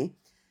guilty.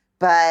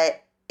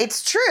 But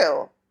it's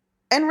true.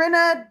 And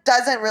Rinna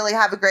doesn't really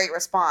have a great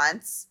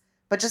response,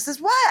 but just says,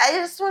 what? I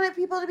just wanted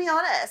people to be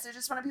honest.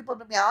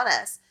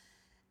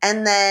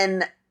 And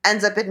then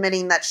ends up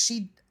admitting that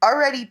she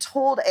already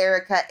told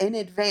Erica in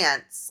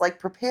advance, like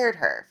prepared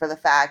her for the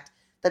fact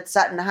that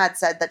Sutton had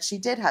said that she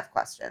did have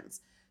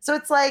questions. So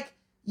it's like,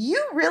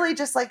 you really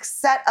just like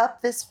set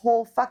up this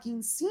whole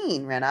fucking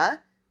scene, Rinna,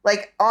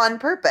 like on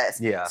purpose.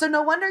 Yeah. So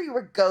no wonder you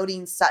were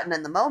goading Sutton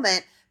in the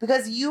moment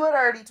because you had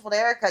already told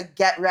Erica,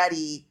 get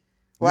ready.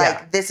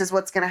 Like, this is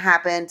what's going to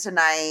happen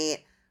tonight.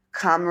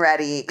 Come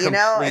ready. You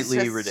know,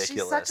 completely ridiculous.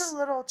 She's such a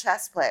little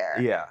chess player.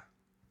 Yeah.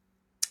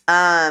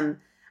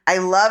 I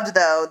loved,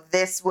 though,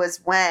 this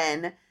was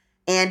when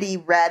Andy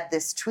read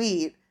this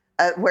tweet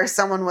where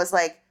someone was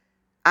like,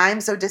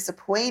 I'm so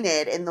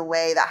disappointed in the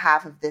way that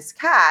half of this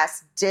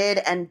cast did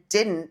and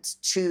didn't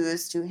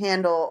choose to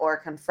handle or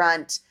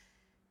confront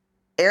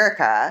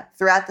Erica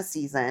throughout the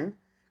season.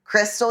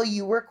 Crystal,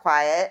 you were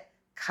quiet.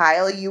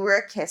 Kyle, you were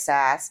a kiss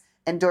ass.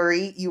 And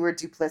Dorit, you were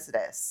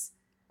duplicitous.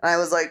 And I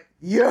was like,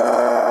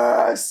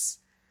 yes,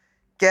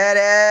 get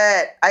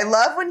it. I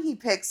love when he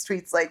picks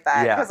tweets like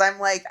that because I'm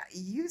like,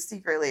 you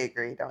secretly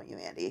agree, don't you,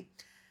 Andy?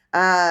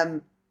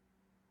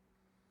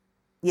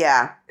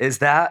 Yeah. Is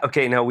that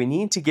okay? Now we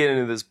need to get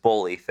into this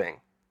bully thing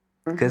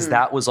because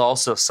that was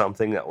also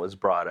something that was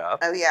brought up.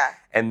 Oh, yeah.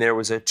 And there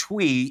was a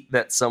tweet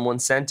that someone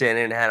sent in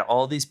and had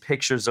all these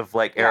pictures of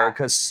like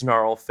Erica's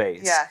snarl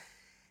face. Yeah.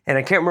 And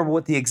I can't remember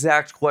what the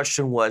exact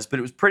question was, but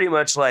it was pretty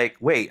much like,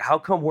 wait, how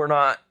come we're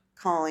not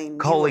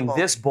calling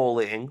this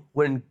bullying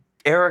when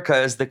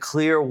Erica is the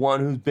clear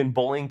one who's been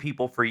bullying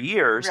people for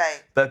years,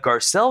 but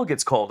Garcelle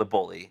gets called a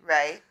bully.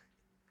 Right.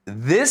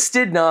 This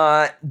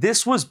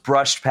was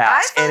brushed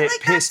past and it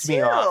pissed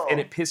me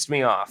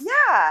off.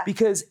 Yeah.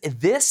 Because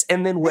this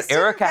and then what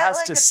Erica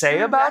has to say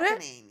about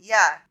it.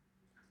 Yeah.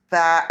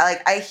 But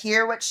like I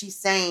hear what she's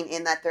saying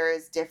in that there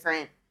is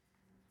different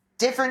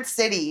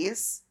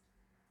cities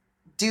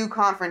do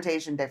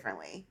confrontation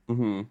differently.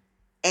 Mm-hmm.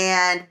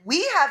 And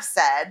we have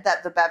said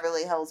that the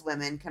Beverly Hills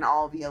women can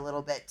all be a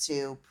little bit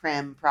too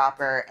prim,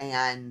 proper,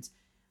 and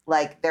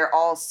like they're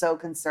all so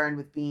concerned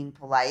with being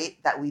polite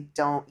that we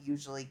don't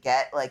usually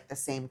get like the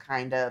same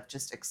kind of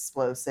just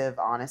explosive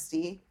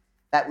honesty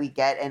that we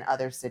get in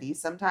other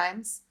cities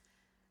sometimes.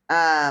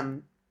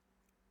 But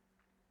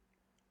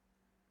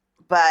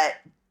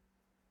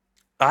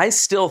I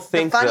still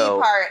think the funny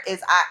part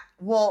is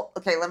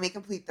okay, let me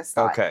complete this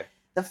thought. Okay.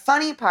 The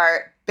funny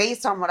part,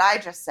 based on what I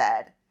just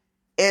said,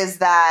 is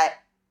that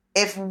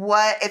if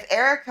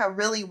Erica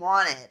really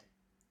wanted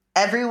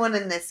everyone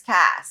in this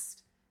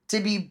cast to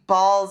be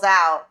balls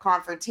out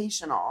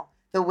confrontational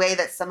the way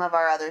that some of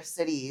our other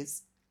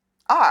cities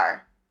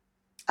are,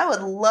 I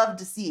would love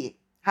to see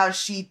how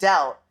she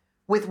dealt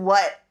with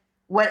what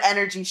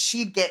energy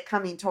she'd get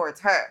coming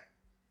towards her.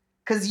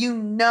 Because do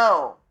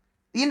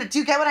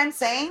you get what I'm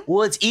saying?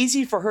 Well, it's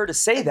easy for her to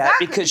say that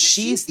because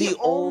she's the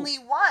only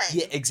one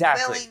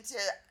willing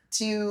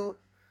to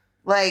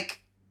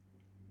like,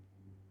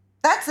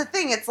 that's the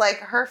thing. It's like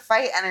her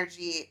fight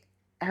energy,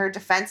 her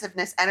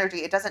defensiveness energy,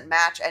 it doesn't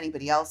match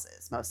anybody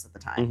else's most of the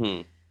time.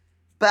 Mm-hmm.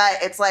 But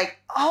it's like,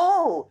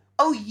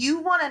 you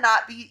want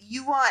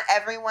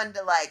everyone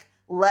to like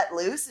let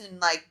loose and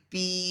like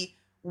be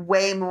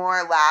way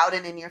more loud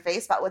and in your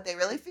face about what they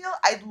really feel.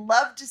 I'd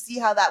love to see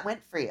how that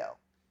went for you.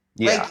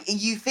 Yeah. Like,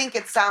 you think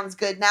it sounds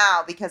good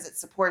now because it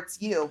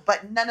supports you,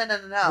 but no.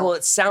 Well,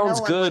 it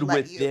sounds good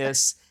with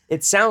this.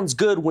 It sounds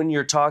good when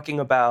you're talking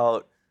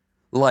about,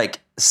 like,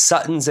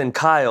 Suttons and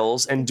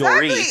Kyles and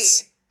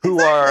Dorits, who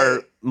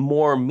are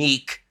more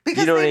meek.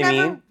 Because you know what I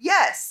mean?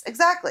 Yes,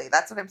 exactly.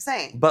 That's what I'm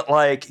saying. But,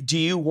 like, do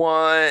you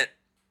want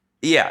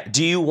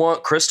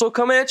Crystal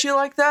coming at you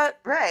like that?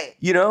 Right.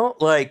 You know?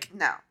 Like,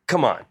 no.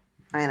 Come on.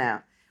 I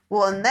know.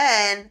 Well, and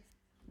then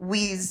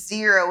we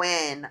zero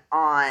in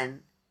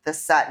on the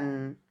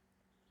Sutton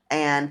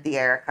and the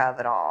Erica of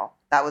it all.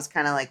 That was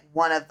kind of like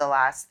one of the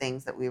last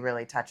things that we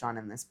really touch on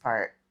in this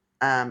part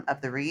of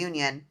the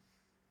reunion.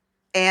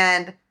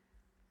 And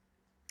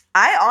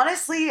I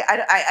honestly,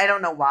 I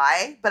don't know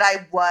why, but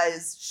I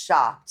was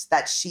shocked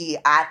that she,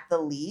 at the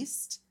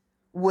least,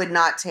 would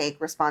not take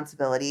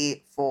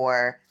responsibility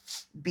for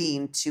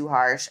being too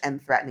harsh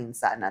and threatening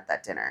Sutton at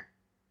that dinner.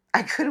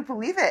 I couldn't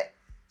believe it.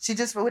 She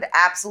just would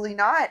absolutely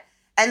not.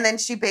 And then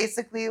she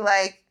basically,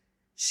 like,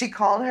 she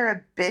called her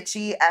a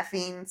bitchy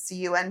effing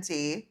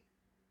cunt.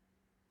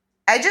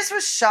 I just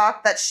was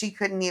shocked that she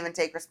couldn't even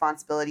take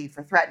responsibility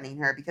for threatening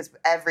her because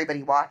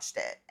everybody watched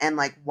it. And,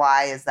 like,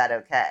 why is that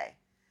okay?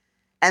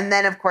 And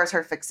then, of course,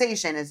 her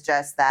fixation is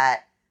just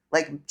that,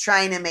 like,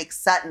 trying to make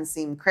Sutton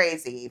seem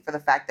crazy for the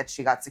fact that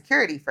she got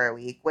security for a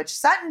week, which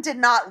Sutton did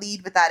not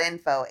lead with that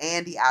info.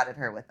 Andy outed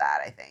her with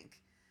that, I think.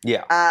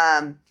 Yeah.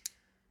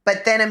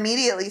 But then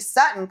immediately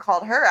Sutton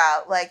called her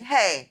out, like,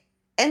 hey,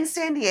 in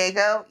San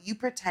Diego, you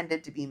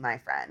pretended to be my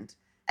friend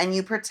and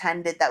you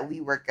pretended that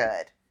we were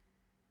good.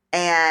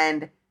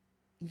 And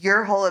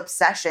your whole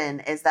obsession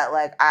is that,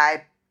 like,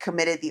 I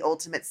committed the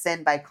ultimate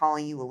sin by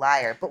calling you a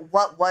liar. But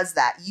what was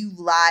that? You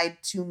lied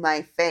to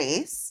my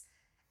face.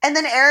 And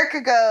then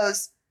Erica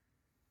goes,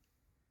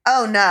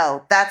 oh,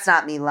 no, that's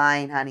not me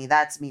lying, honey.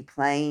 That's me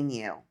playing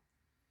you.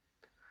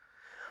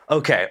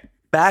 Okay,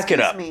 back it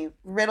up.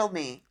 Riddle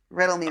me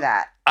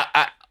that.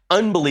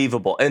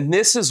 Unbelievable. And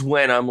this is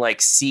when I'm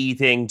like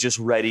seething, just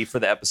ready for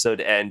the episode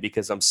to end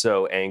because I'm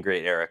so angry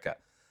at Erica.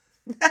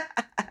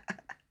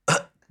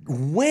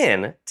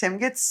 When Tim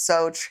gets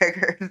so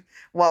triggered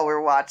while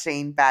we're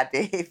watching Bad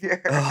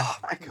Behavior. Oh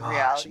my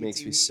gosh, it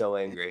makes me so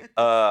angry.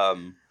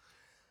 I'm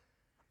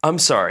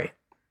sorry.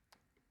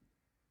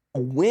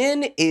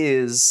 When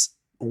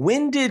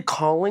did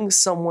calling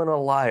someone a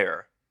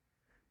liar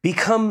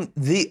become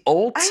the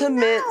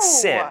ultimate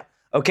sin?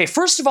 Okay,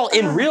 first of all,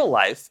 in real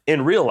life,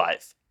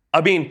 I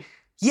mean,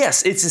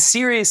 yes, it's a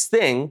serious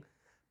thing,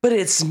 But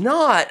it's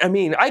not. I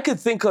mean, I could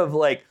think of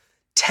like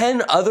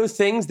 10 other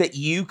things that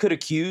you could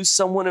accuse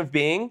someone of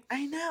being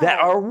I know. that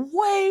are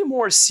way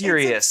more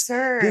serious It's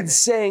absurd. than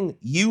saying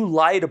you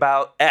lied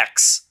about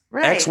X,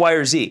 Right. X, Y,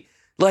 or Z.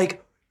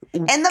 Like,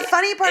 And the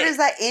funny part is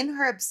that in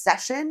her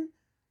obsession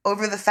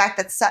over the fact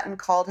that Sutton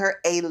called her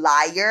a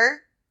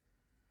liar,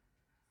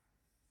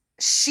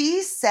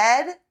 she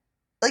said,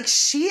 like,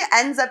 she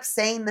ends up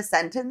saying the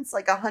sentence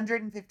like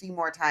 150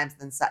 more times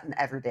than Sutton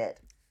ever did.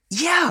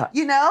 yeah.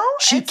 You know?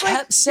 She It's kept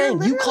like, saying,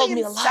 you're you called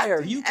me a literally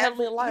liar. insulting You called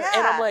me a liar. yeah.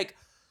 And I'm like,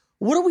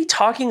 what are we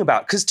talking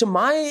about? Because to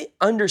my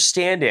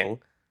understanding,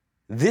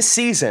 this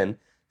season,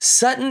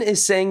 Sutton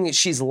is saying that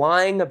she's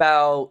lying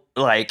about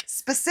like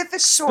specific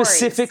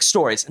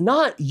stories.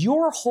 Not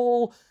your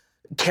whole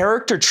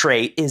character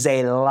trait is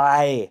a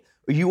lie.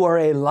 You are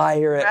a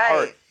liar at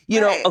heart.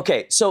 You know,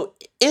 okay, so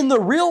in the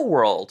real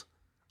world,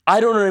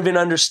 I don't even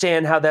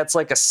understand how that's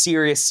like a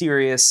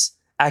serious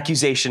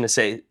accusation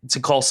to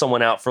call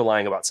someone out for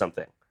lying about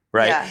something,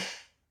 right? Yeah.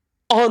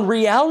 On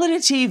reality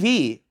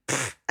TV,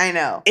 I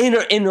know.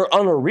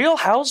 On a Real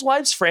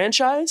Housewives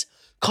franchise,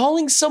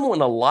 calling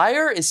someone a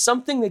liar is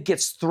something that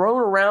gets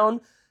thrown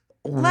around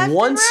Left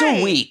once and right.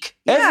 a week,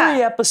 Yeah.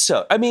 every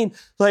episode. I mean,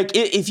 like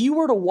if you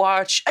were to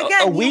watch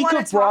Again, a week you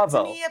of Bravo,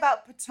 talk to me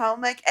about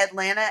Potomac,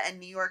 Atlanta, and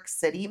New York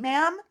City,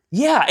 ma'am?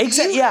 yeah,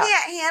 exactly. You Yeah,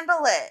 can't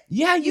handle it.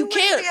 yeah, you wouldn't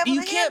be can't. able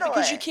You to can't handle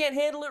because it. you can't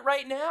handle it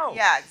right now.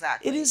 Yeah,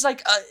 exactly. It is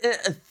like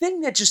a thing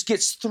that just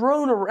gets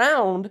thrown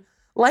around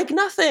like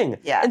nothing.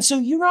 Yeah. And so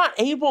you're not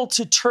able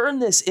to turn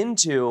this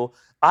into,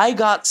 I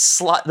got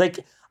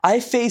like I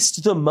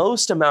faced the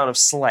most amount of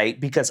slight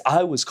because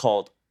I was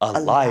called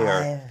a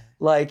liar.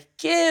 Like,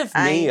 give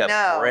me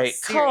a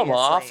break. Come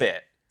off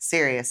it.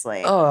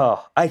 Seriously.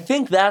 Oh, I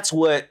think that's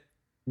what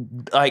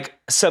like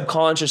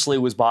subconsciously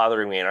was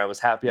bothering me, and I was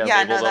happy I was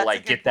able to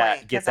like get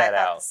that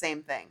out. The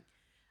same thing.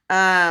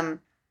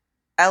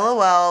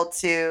 LOL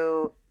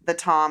to the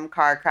Tom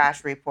car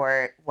crash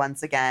report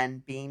once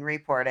again being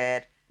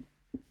reported,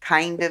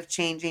 kind of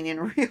changing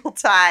in real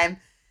time.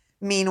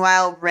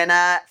 Meanwhile,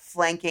 Rinna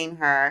flanking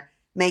her,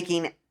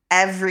 making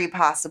every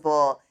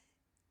possible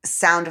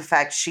sound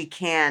effect she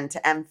can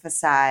to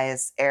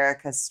emphasize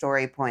Erica's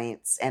story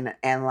points and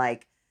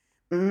like,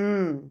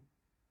 oh,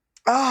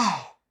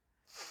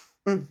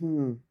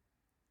 mm-hmm.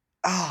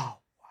 Oh, wow.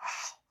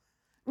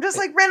 I'm just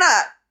like,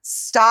 Rinna,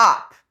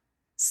 stop.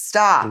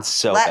 It's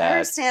so Let bad.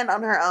 her stand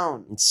on her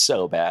own. It's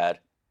so bad.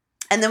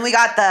 And then we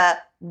got the,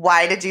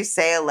 why did you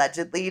say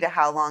allegedly to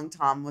how long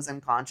Tom was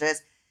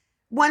unconscious?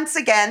 Once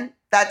again,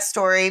 that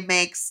story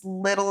makes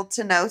little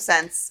to no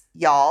sense,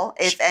 y'all.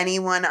 If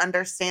anyone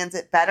understands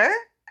it better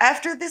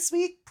after this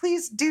week,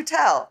 please do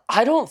tell.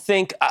 I don't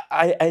think,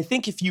 I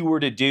think if you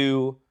were to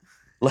do,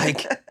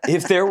 like,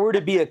 if there were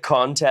to be a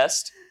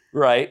contest,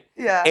 right?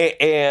 Yeah.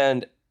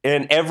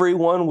 And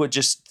everyone would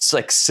just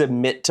like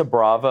submit to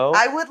Bravo.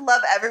 I would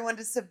love everyone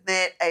to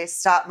submit a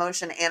stop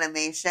motion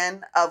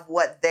animation of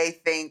what they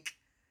think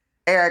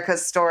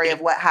Erica's story of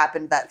what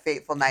happened that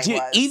fateful night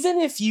was. Even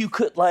if you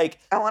could like,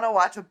 I want to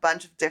watch a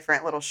bunch of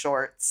different little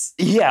shorts.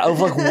 Yeah, of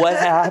like what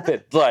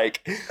happened.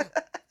 Like,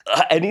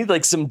 I need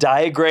like some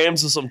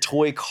diagrams of some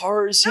toy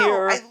cars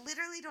here. I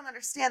literally don't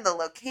understand the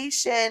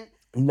location.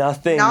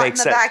 Nothing Not makes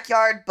in the sense.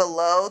 backyard,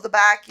 below the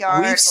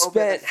backyard. We've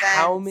spent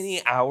how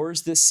many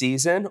hours this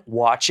season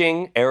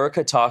watching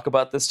Erica talk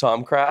about this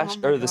Tom crash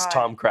this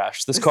Tom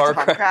crash, this car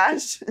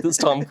crash, this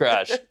Tom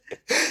crash.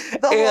 The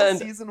whole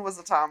season was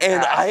a Tom crash.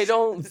 And I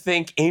don't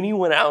think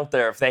anyone out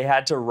there, if they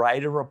had to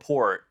write a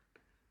report,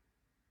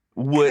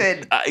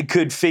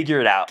 could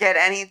figure it out. Get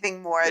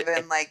anything more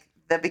than like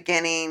the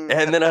beginning.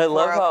 And then I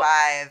love how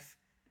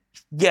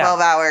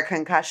 12-hour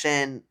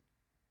concussion.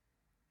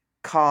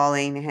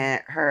 Calling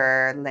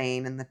her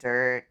laying in the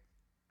dirt.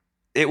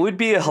 It would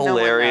be a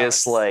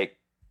hilarious, it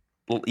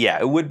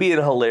would be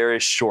a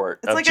hilarious short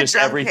it's of like just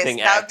everything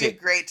acting. That would be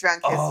a great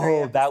drunk history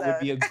episode. That would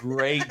be a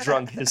great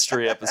drunk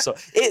history episode.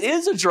 It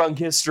is a drunk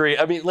history.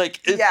 I mean,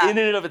 like, in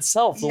and of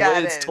itself, the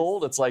way it's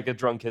told, it's like a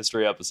drunk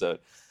history episode.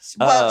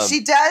 Well,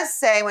 she does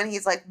say when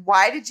he's like,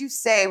 why did you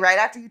say right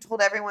after you told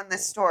everyone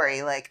this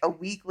story, like a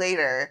week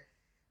later,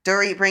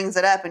 Dorit brings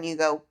it up and you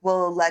go,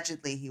 well,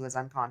 allegedly he was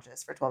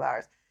unconscious for 12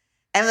 hours.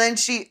 And then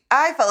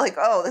I felt like,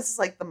 oh, this is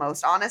like the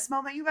most honest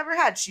moment you've ever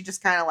had. She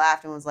just kind of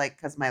laughed and was like,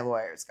 because my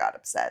lawyers got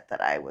upset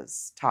that I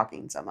was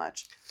talking so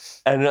much.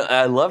 And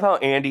I love how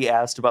Andy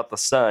asked about the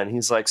sun.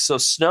 He's like, so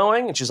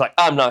snowing? And she's like,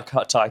 I'm not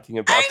talking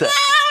about that.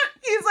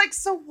 He's like,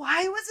 so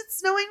why was it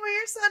snowing where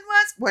your son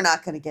was? We're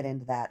not going to get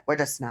into that. We're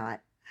just not.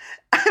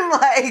 I'm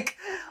like,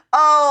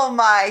 oh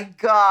my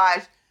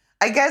gosh.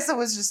 I guess it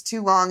was just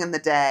too long in the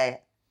day.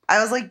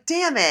 I was like,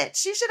 damn it.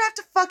 She should have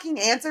to fucking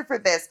answer for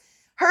this.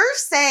 Her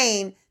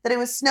saying that it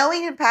was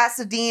snowing in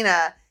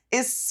Pasadena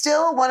is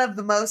still one of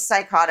the most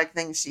psychotic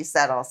things she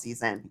said all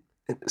season.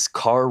 His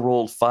car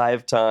rolled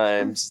 5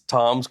 times.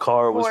 Tom's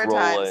car was rolling.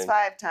 4 times,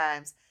 5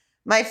 times.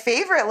 My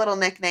favorite little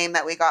nickname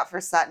that we got for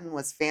Sutton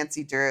was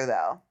Fancy Drew,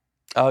 though.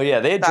 Oh,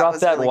 yeah. They had dropped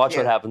that really and Watch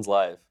cute. What Happens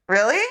Live.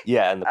 Really?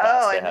 Yeah, in the past.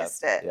 Oh, I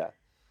missed it.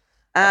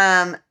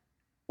 Yeah.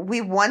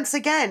 we once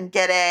again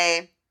get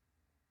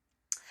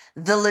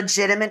the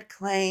legitimate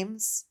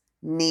claims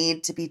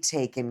need to be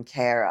taken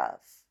care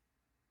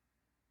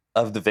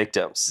of the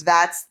victims.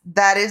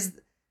 That is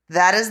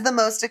the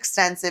most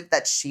extensive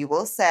that she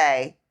will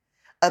say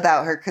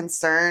about her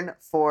concern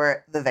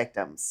for the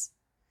victims.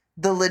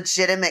 The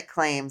legitimate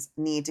claims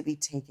need to be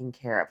taken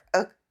care of.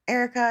 Oh,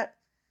 Erica,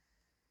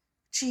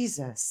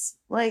 Jesus,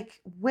 like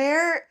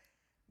where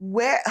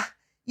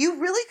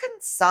you really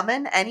couldn't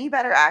summon any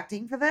better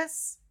acting for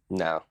this?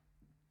 No.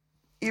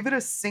 Even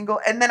a single.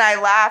 And then I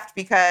laughed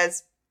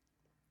because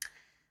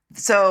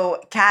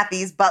so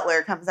Kathy's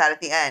butler comes out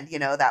at the end,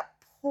 that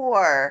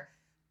poor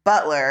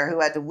butler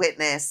who had to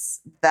witness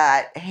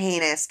that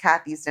heinous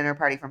Kathy's dinner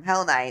party from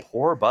Hell Night.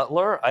 Poor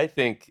butler? I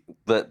think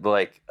that,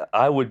 like,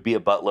 I would be a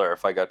butler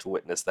if I got to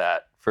witness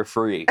that for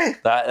free.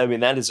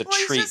 That is a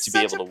treat to be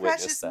able to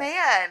witness that. He's such a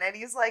precious man, and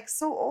he's, like,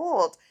 so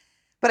old.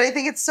 But I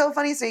think it's so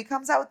funny. So he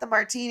comes out with the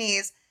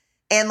martinis,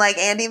 and, like,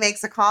 Andy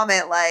makes a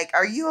comment, like,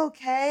 are you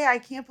okay? I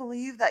can't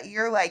believe that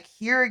you're, like,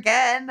 here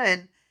again.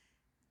 And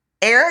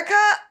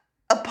Erica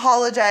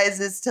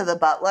apologizes to the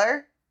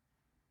butler,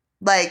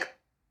 like,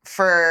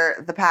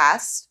 for the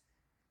past,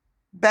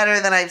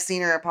 better than I've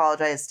seen her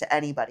apologize to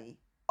anybody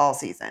all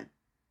season.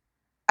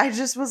 I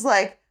just was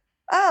like,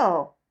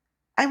 oh,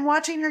 I'm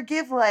watching her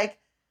give like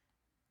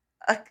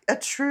a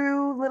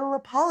true little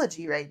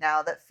apology right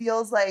now that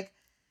feels like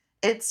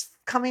it's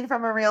coming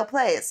from a real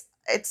place.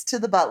 It's to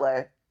the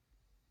butler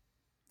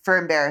for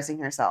embarrassing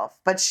herself,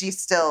 but she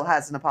still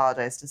hasn't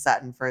apologized to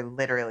Sutton for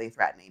literally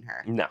threatening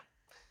her. No,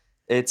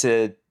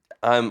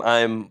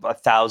 I'm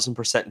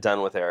 1,000%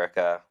 done with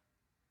Erica.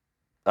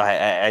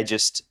 I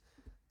just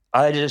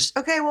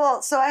okay.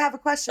 Well, so I have a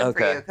question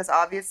for you, because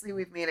obviously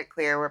we've made it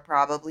clear we're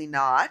probably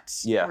not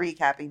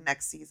recapping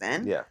next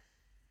season. Yeah.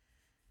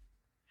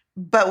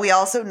 But we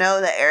also know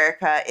that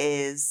Erica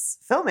is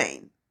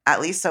filming, at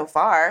least so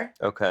far.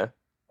 Okay.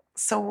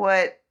 So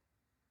what,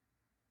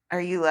 are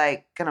you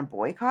like gonna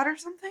boycott or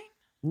something?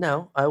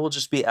 No, I will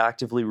just be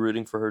actively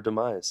rooting for her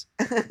demise.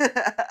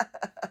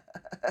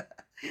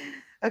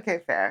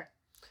 Okay, fair.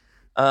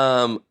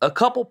 A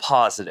couple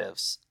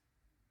positives.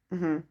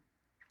 Mm-hmm.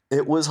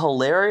 It was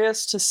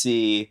hilarious to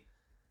see.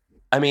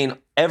 I mean,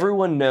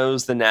 everyone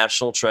knows the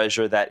national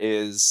treasure that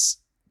is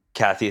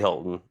Kathy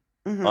Hilton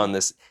on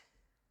this.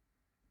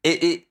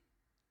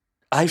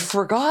 I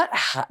forgot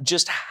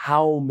just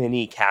how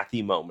many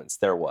Kathy moments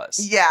there was.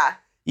 Yeah.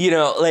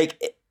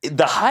 Like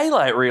the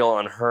highlight reel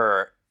on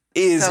her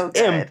is so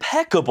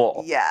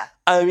impeccable. Yeah.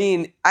 I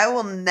mean, I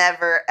will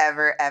never,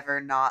 ever, ever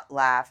not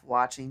laugh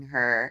watching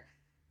her.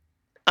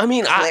 I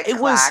mean,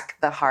 it was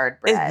the hard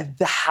bread.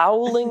 The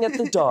howling at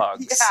the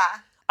dogs.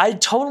 Yeah. I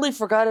totally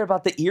forgot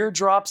about the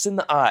eardrops in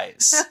the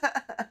eyes.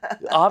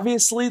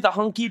 Obviously, the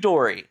hunky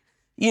dory.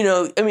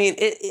 I mean,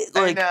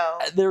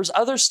 there's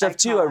other stuff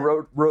too. I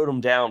wrote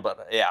them down,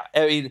 but yeah,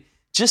 I mean,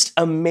 just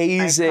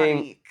amazing.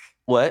 Iconic.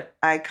 What?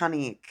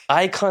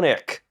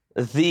 Iconic.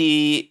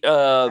 The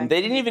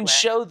they didn't even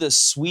show the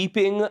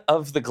sweeping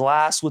of the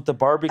glass with the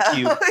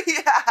barbecue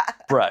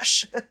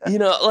brush.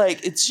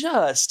 It's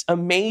just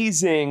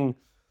amazing.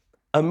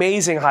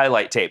 Amazing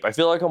highlight tape. I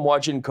feel like I'm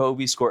watching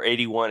Kobe score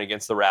 81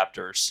 against the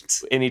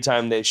Raptors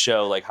anytime they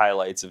show like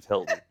highlights of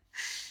Hilton.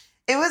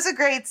 It was a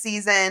great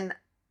season.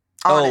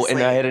 Honestly. Oh,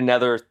 and I had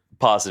another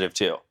positive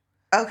too.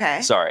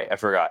 Okay. Sorry, I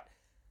forgot.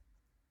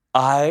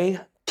 I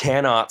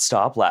cannot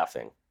stop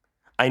laughing.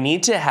 I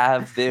need to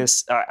have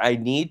this. I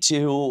need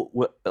to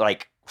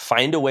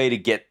find a way to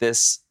get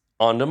this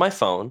onto my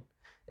phone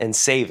and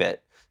save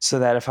it so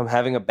that if I'm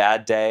having a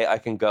bad day, I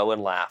can go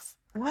and laugh.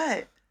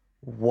 What?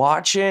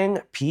 Watching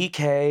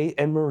PK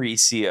and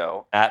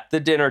Mauricio at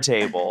the dinner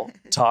table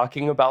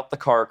talking about the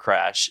car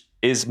crash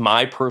is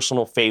my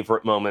personal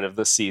favorite moment of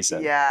the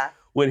season. Yeah.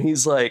 When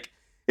he's like,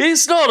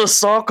 he's not a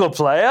soccer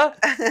player.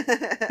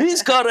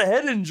 He's got a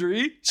head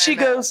injury. She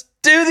goes,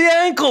 do the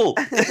ankle.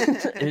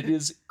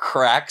 It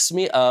cracks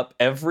me up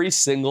every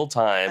single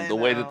time, the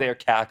way that they're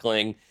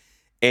cackling.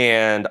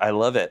 And I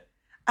love it.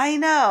 I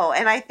know.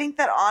 And I think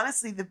that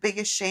honestly, the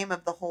biggest shame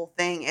of the whole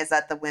thing is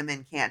that the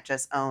women can't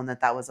just own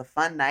that was a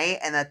fun night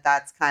and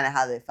that's kind of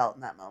how they felt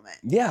in that moment.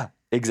 Yeah,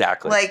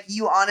 exactly. Like,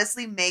 you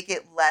honestly make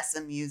it less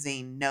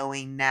amusing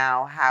knowing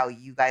now how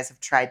you guys have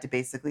tried to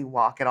basically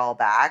walk it all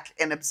back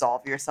and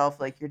absolve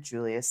yourself like you're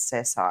Julius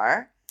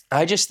Caesar.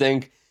 I just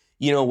think,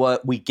 you know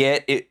what, we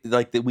get it,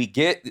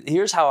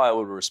 here's how I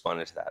would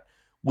respond to that.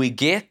 We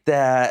get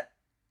that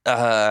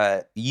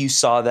you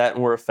saw that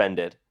and were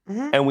offended.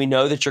 Mm-hmm. And we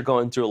know that you're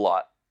going through a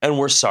lot. And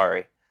we're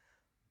sorry.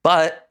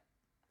 But,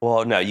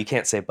 well, no, you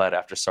can't say but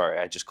after sorry.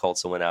 I just called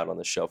someone out on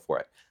the show for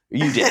it.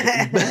 You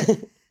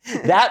did.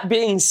 That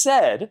being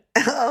said.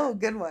 Oh,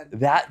 good one.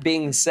 That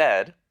being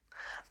said,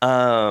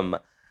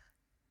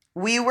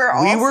 we were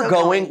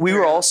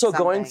also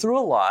going through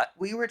a lot.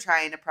 We were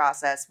trying to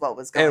process what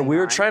was going on. And we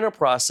were trying to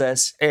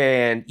process,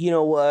 and you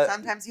know what?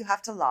 Sometimes you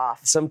have to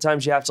laugh.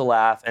 Sometimes you have to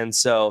laugh. And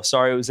so,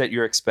 sorry it was at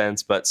your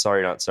expense, but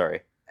sorry, not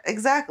sorry.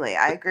 Exactly.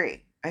 I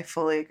agree. I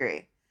fully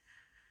agree.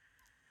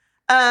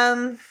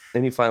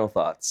 Any final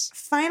thoughts?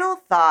 Final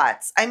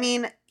thoughts. I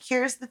mean,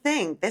 here's the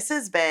thing. This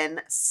has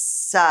been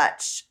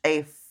such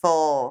a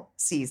full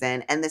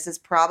season, and this has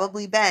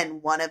probably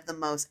been one of the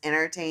most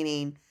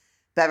entertaining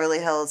Beverly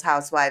Hills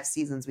Housewives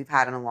seasons we've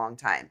had in a long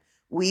time.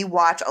 We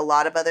watch a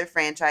lot of other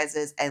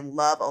franchises and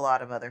love a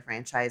lot of other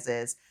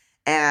franchises.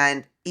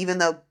 And even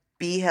though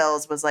B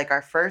Hills was like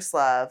our first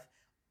love,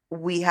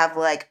 we have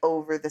like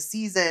over the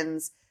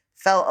seasons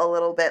felt a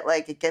little bit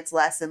like it gets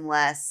less and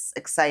less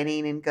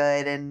exciting and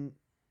good and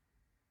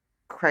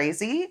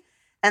crazy.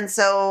 And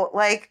so,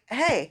 like,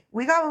 hey,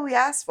 we got what we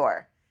asked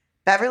for.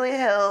 Beverly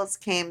Hills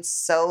came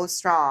so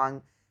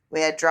strong.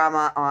 We had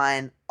drama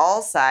on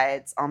all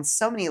sides, on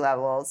so many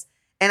levels.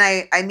 And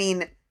I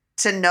mean,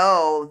 to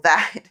know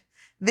that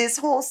this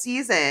whole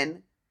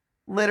season,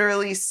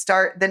 literally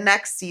the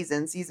next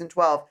season, season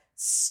 12,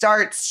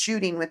 starts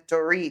shooting with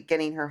Dorit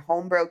getting her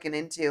home broken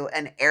into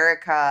and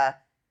Erica,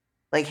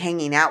 like,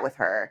 hanging out with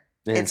her.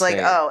 Insane. It's like,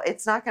 oh,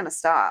 it's not going to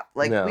stop.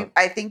 Like, no.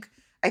 I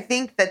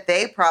think that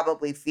they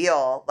probably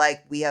feel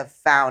like we have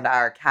found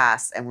our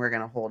cast and we're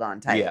going to hold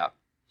on tight. Yeah.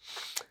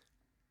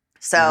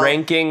 So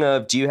ranking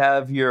of, do you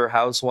have your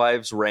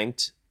housewives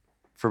ranked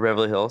for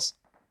Beverly Hills?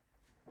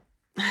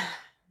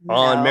 No.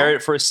 On Married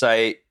at First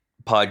Sight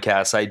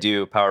podcast, I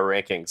do power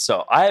rankings.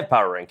 So I have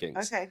power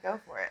rankings. Okay, go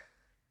for it.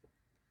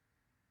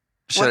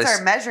 What's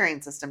our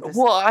measuring system?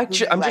 Well, I'm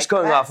just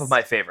going off of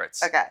my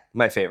favorites. Okay.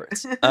 My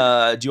favorites. Do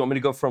you want me to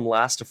go from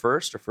last to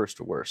first or first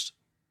to worst?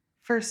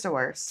 First to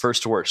worst.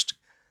 First to worst.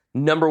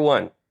 Number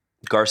 1,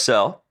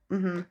 Garcelle.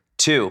 Mm-hmm.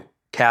 2,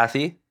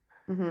 Kathy.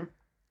 Mm-hmm.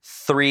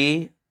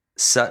 3,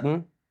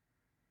 Sutton.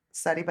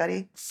 Sutty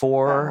buddy.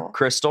 4,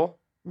 Crystal.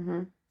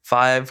 Mm-hmm.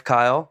 5,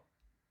 Kyle.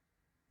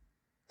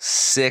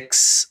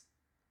 6,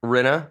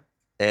 Rinna.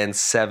 And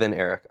 7,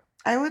 Erica.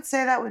 I would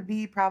say that would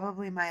be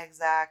probably my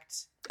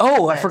exact...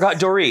 Oh, list. I forgot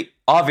Dorit,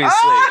 obviously.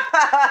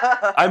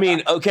 I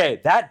mean, okay,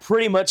 that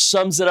pretty much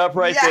sums it up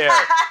right there.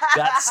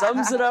 That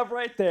sums it up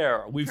right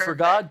there. We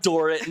forgot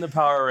Dorit in the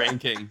power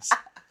rankings.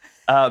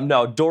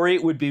 No,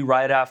 Dorit would be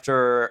right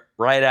after.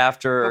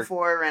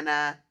 Before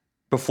Rinna.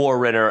 Before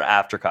Rinna,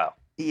 after Kyle.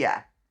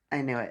 Yeah,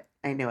 I knew it.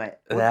 We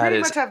pretty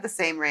much have the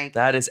same rank.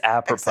 That is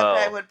apropos. Except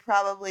I would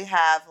probably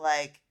have,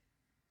 like,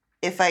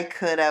 if I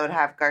could, I would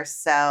have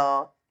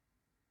Garcelle,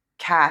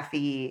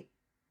 Kathy,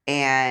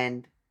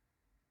 and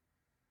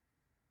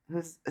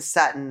who's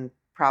Sutton,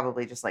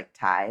 probably just like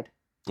tied.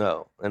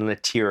 Oh, and a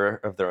tier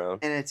of their own.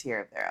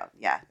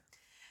 Yeah.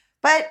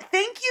 But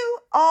thank you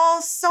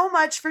all so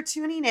much for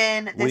tuning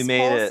in this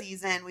whole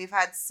season. We've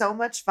had so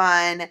much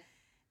fun.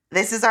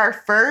 This is our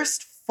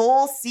first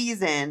full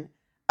season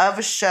of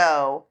a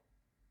show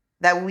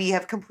that we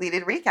have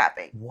completed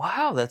recapping.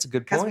 Wow, that's a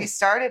good point. Because we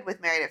started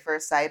with Married at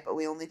First Sight, but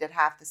we only did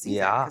half the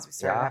season because we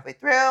started halfway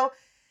through.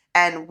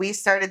 And we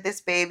started this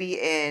baby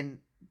in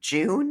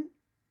June.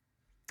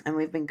 And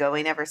we've been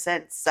going ever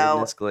since. So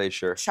Goodness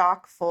glacier.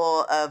 Chock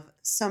full of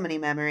so many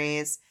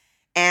memories.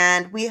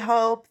 And we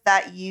hope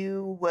that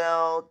you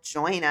will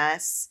join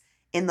us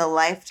in the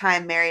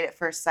Lifetime Married at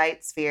First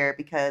Sight sphere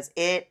because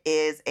it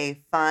is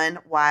a fun,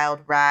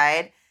 wild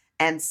ride.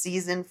 And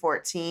season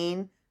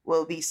 14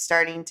 will be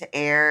starting to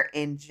air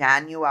in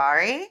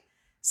January.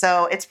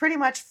 So it's pretty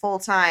much full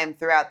time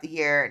throughout the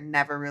year. It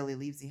never really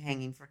leaves you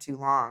hanging for too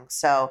long.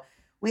 So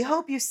we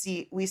hope we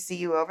see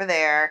you over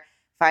there.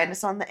 Find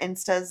us on the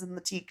Instas and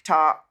the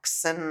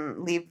TikToks and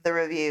leave the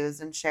reviews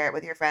and share it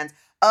with your friends.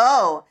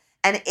 Oh,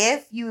 and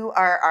if you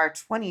are our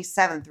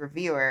 27th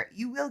reviewer,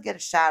 you will get a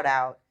shout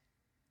out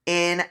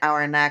in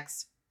our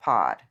next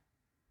pod.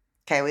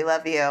 Okay, we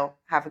love you.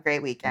 Have a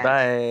great weekend.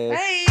 Bye.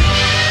 Bye.